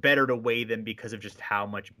better to weigh them because of just how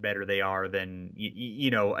much better they are than,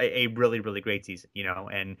 a really, really great season,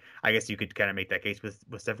 and I guess you could kind of make that case with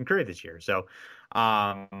Stephen Curry this year. So,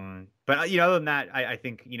 but other than that, I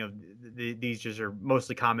think, these just are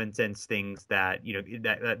mostly common sense things that,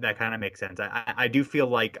 that kind of makes sense. I do feel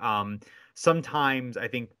like sometimes I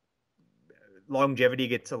think longevity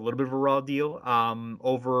gets a little bit of a raw deal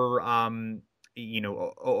over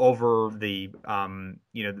the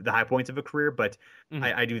the high points of a career, but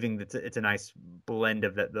I do think that it's a nice blend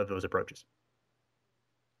of those approaches.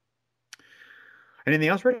 Anything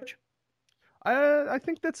else, Rich? I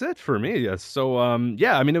think that's it for me. Yes. So, I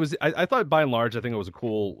mean, it was, I thought by and large, I think it was a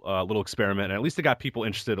cool little experiment, and at least it got people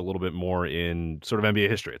interested a little bit more in sort of NBA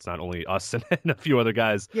history. It's not only us and a few other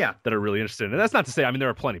guys that are really interested in it. And that's not to say, I mean, there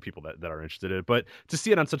are plenty of people that are interested in it, but to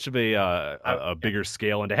see it on such of a bigger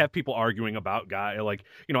scale and to have people arguing about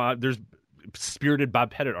there's spirited Bob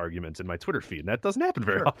Pettit arguments in my Twitter feed, and that doesn't happen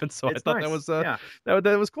very often. So I thought that was that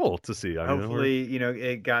was cool to see. Hopefully,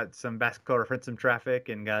 it got some basketball reference, some traffic,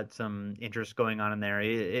 and got some interest going on in there.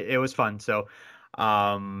 It was fun. So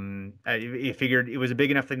I figured it was a big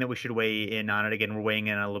enough thing that we should weigh in on it. Again, we're weighing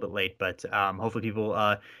in a little bit late, but hopefully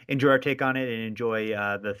people enjoy our take on it and enjoy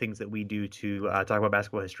the things that we do to talk about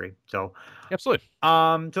basketball history. So absolutely.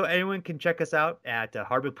 So anyone can check us out at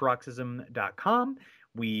hardwoodparoxysm.com.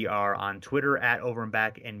 We are on Twitter at Over and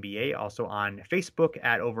Back NBA, also on Facebook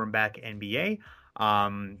at Over and Back NBA.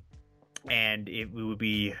 And we would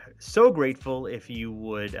be so grateful if you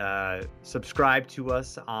would subscribe to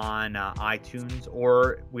us on iTunes,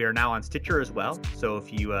 or we are now on Stitcher as well. So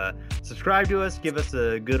if you subscribe to us, give us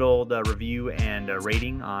a good old review and a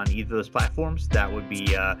rating on either of those platforms, that would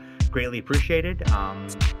be greatly appreciated. I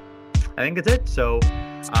think that's it. So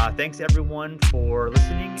thanks everyone for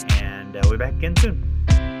listening, and we'll be back again soon.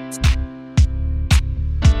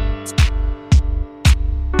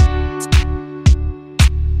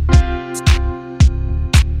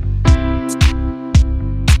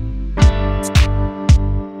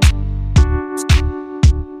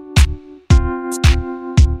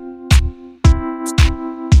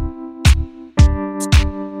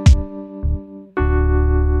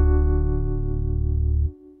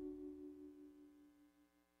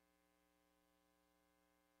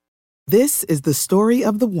 This is the story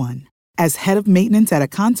of the one. As head of maintenance at a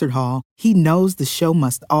concert hall, he knows the show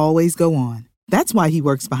must always go on. That's why he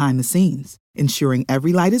works behind the scenes, ensuring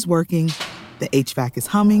every light is working, the HVAC is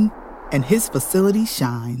humming, and his facility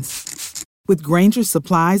shines. With Grainger's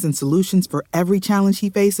supplies and solutions for every challenge he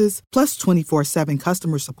faces, plus 24/7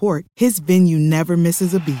 customer support, his venue never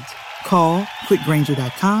misses a beat. Call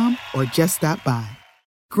quickgrainger.com or just stop by.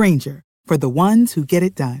 Grainger, for the ones who get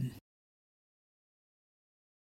it done.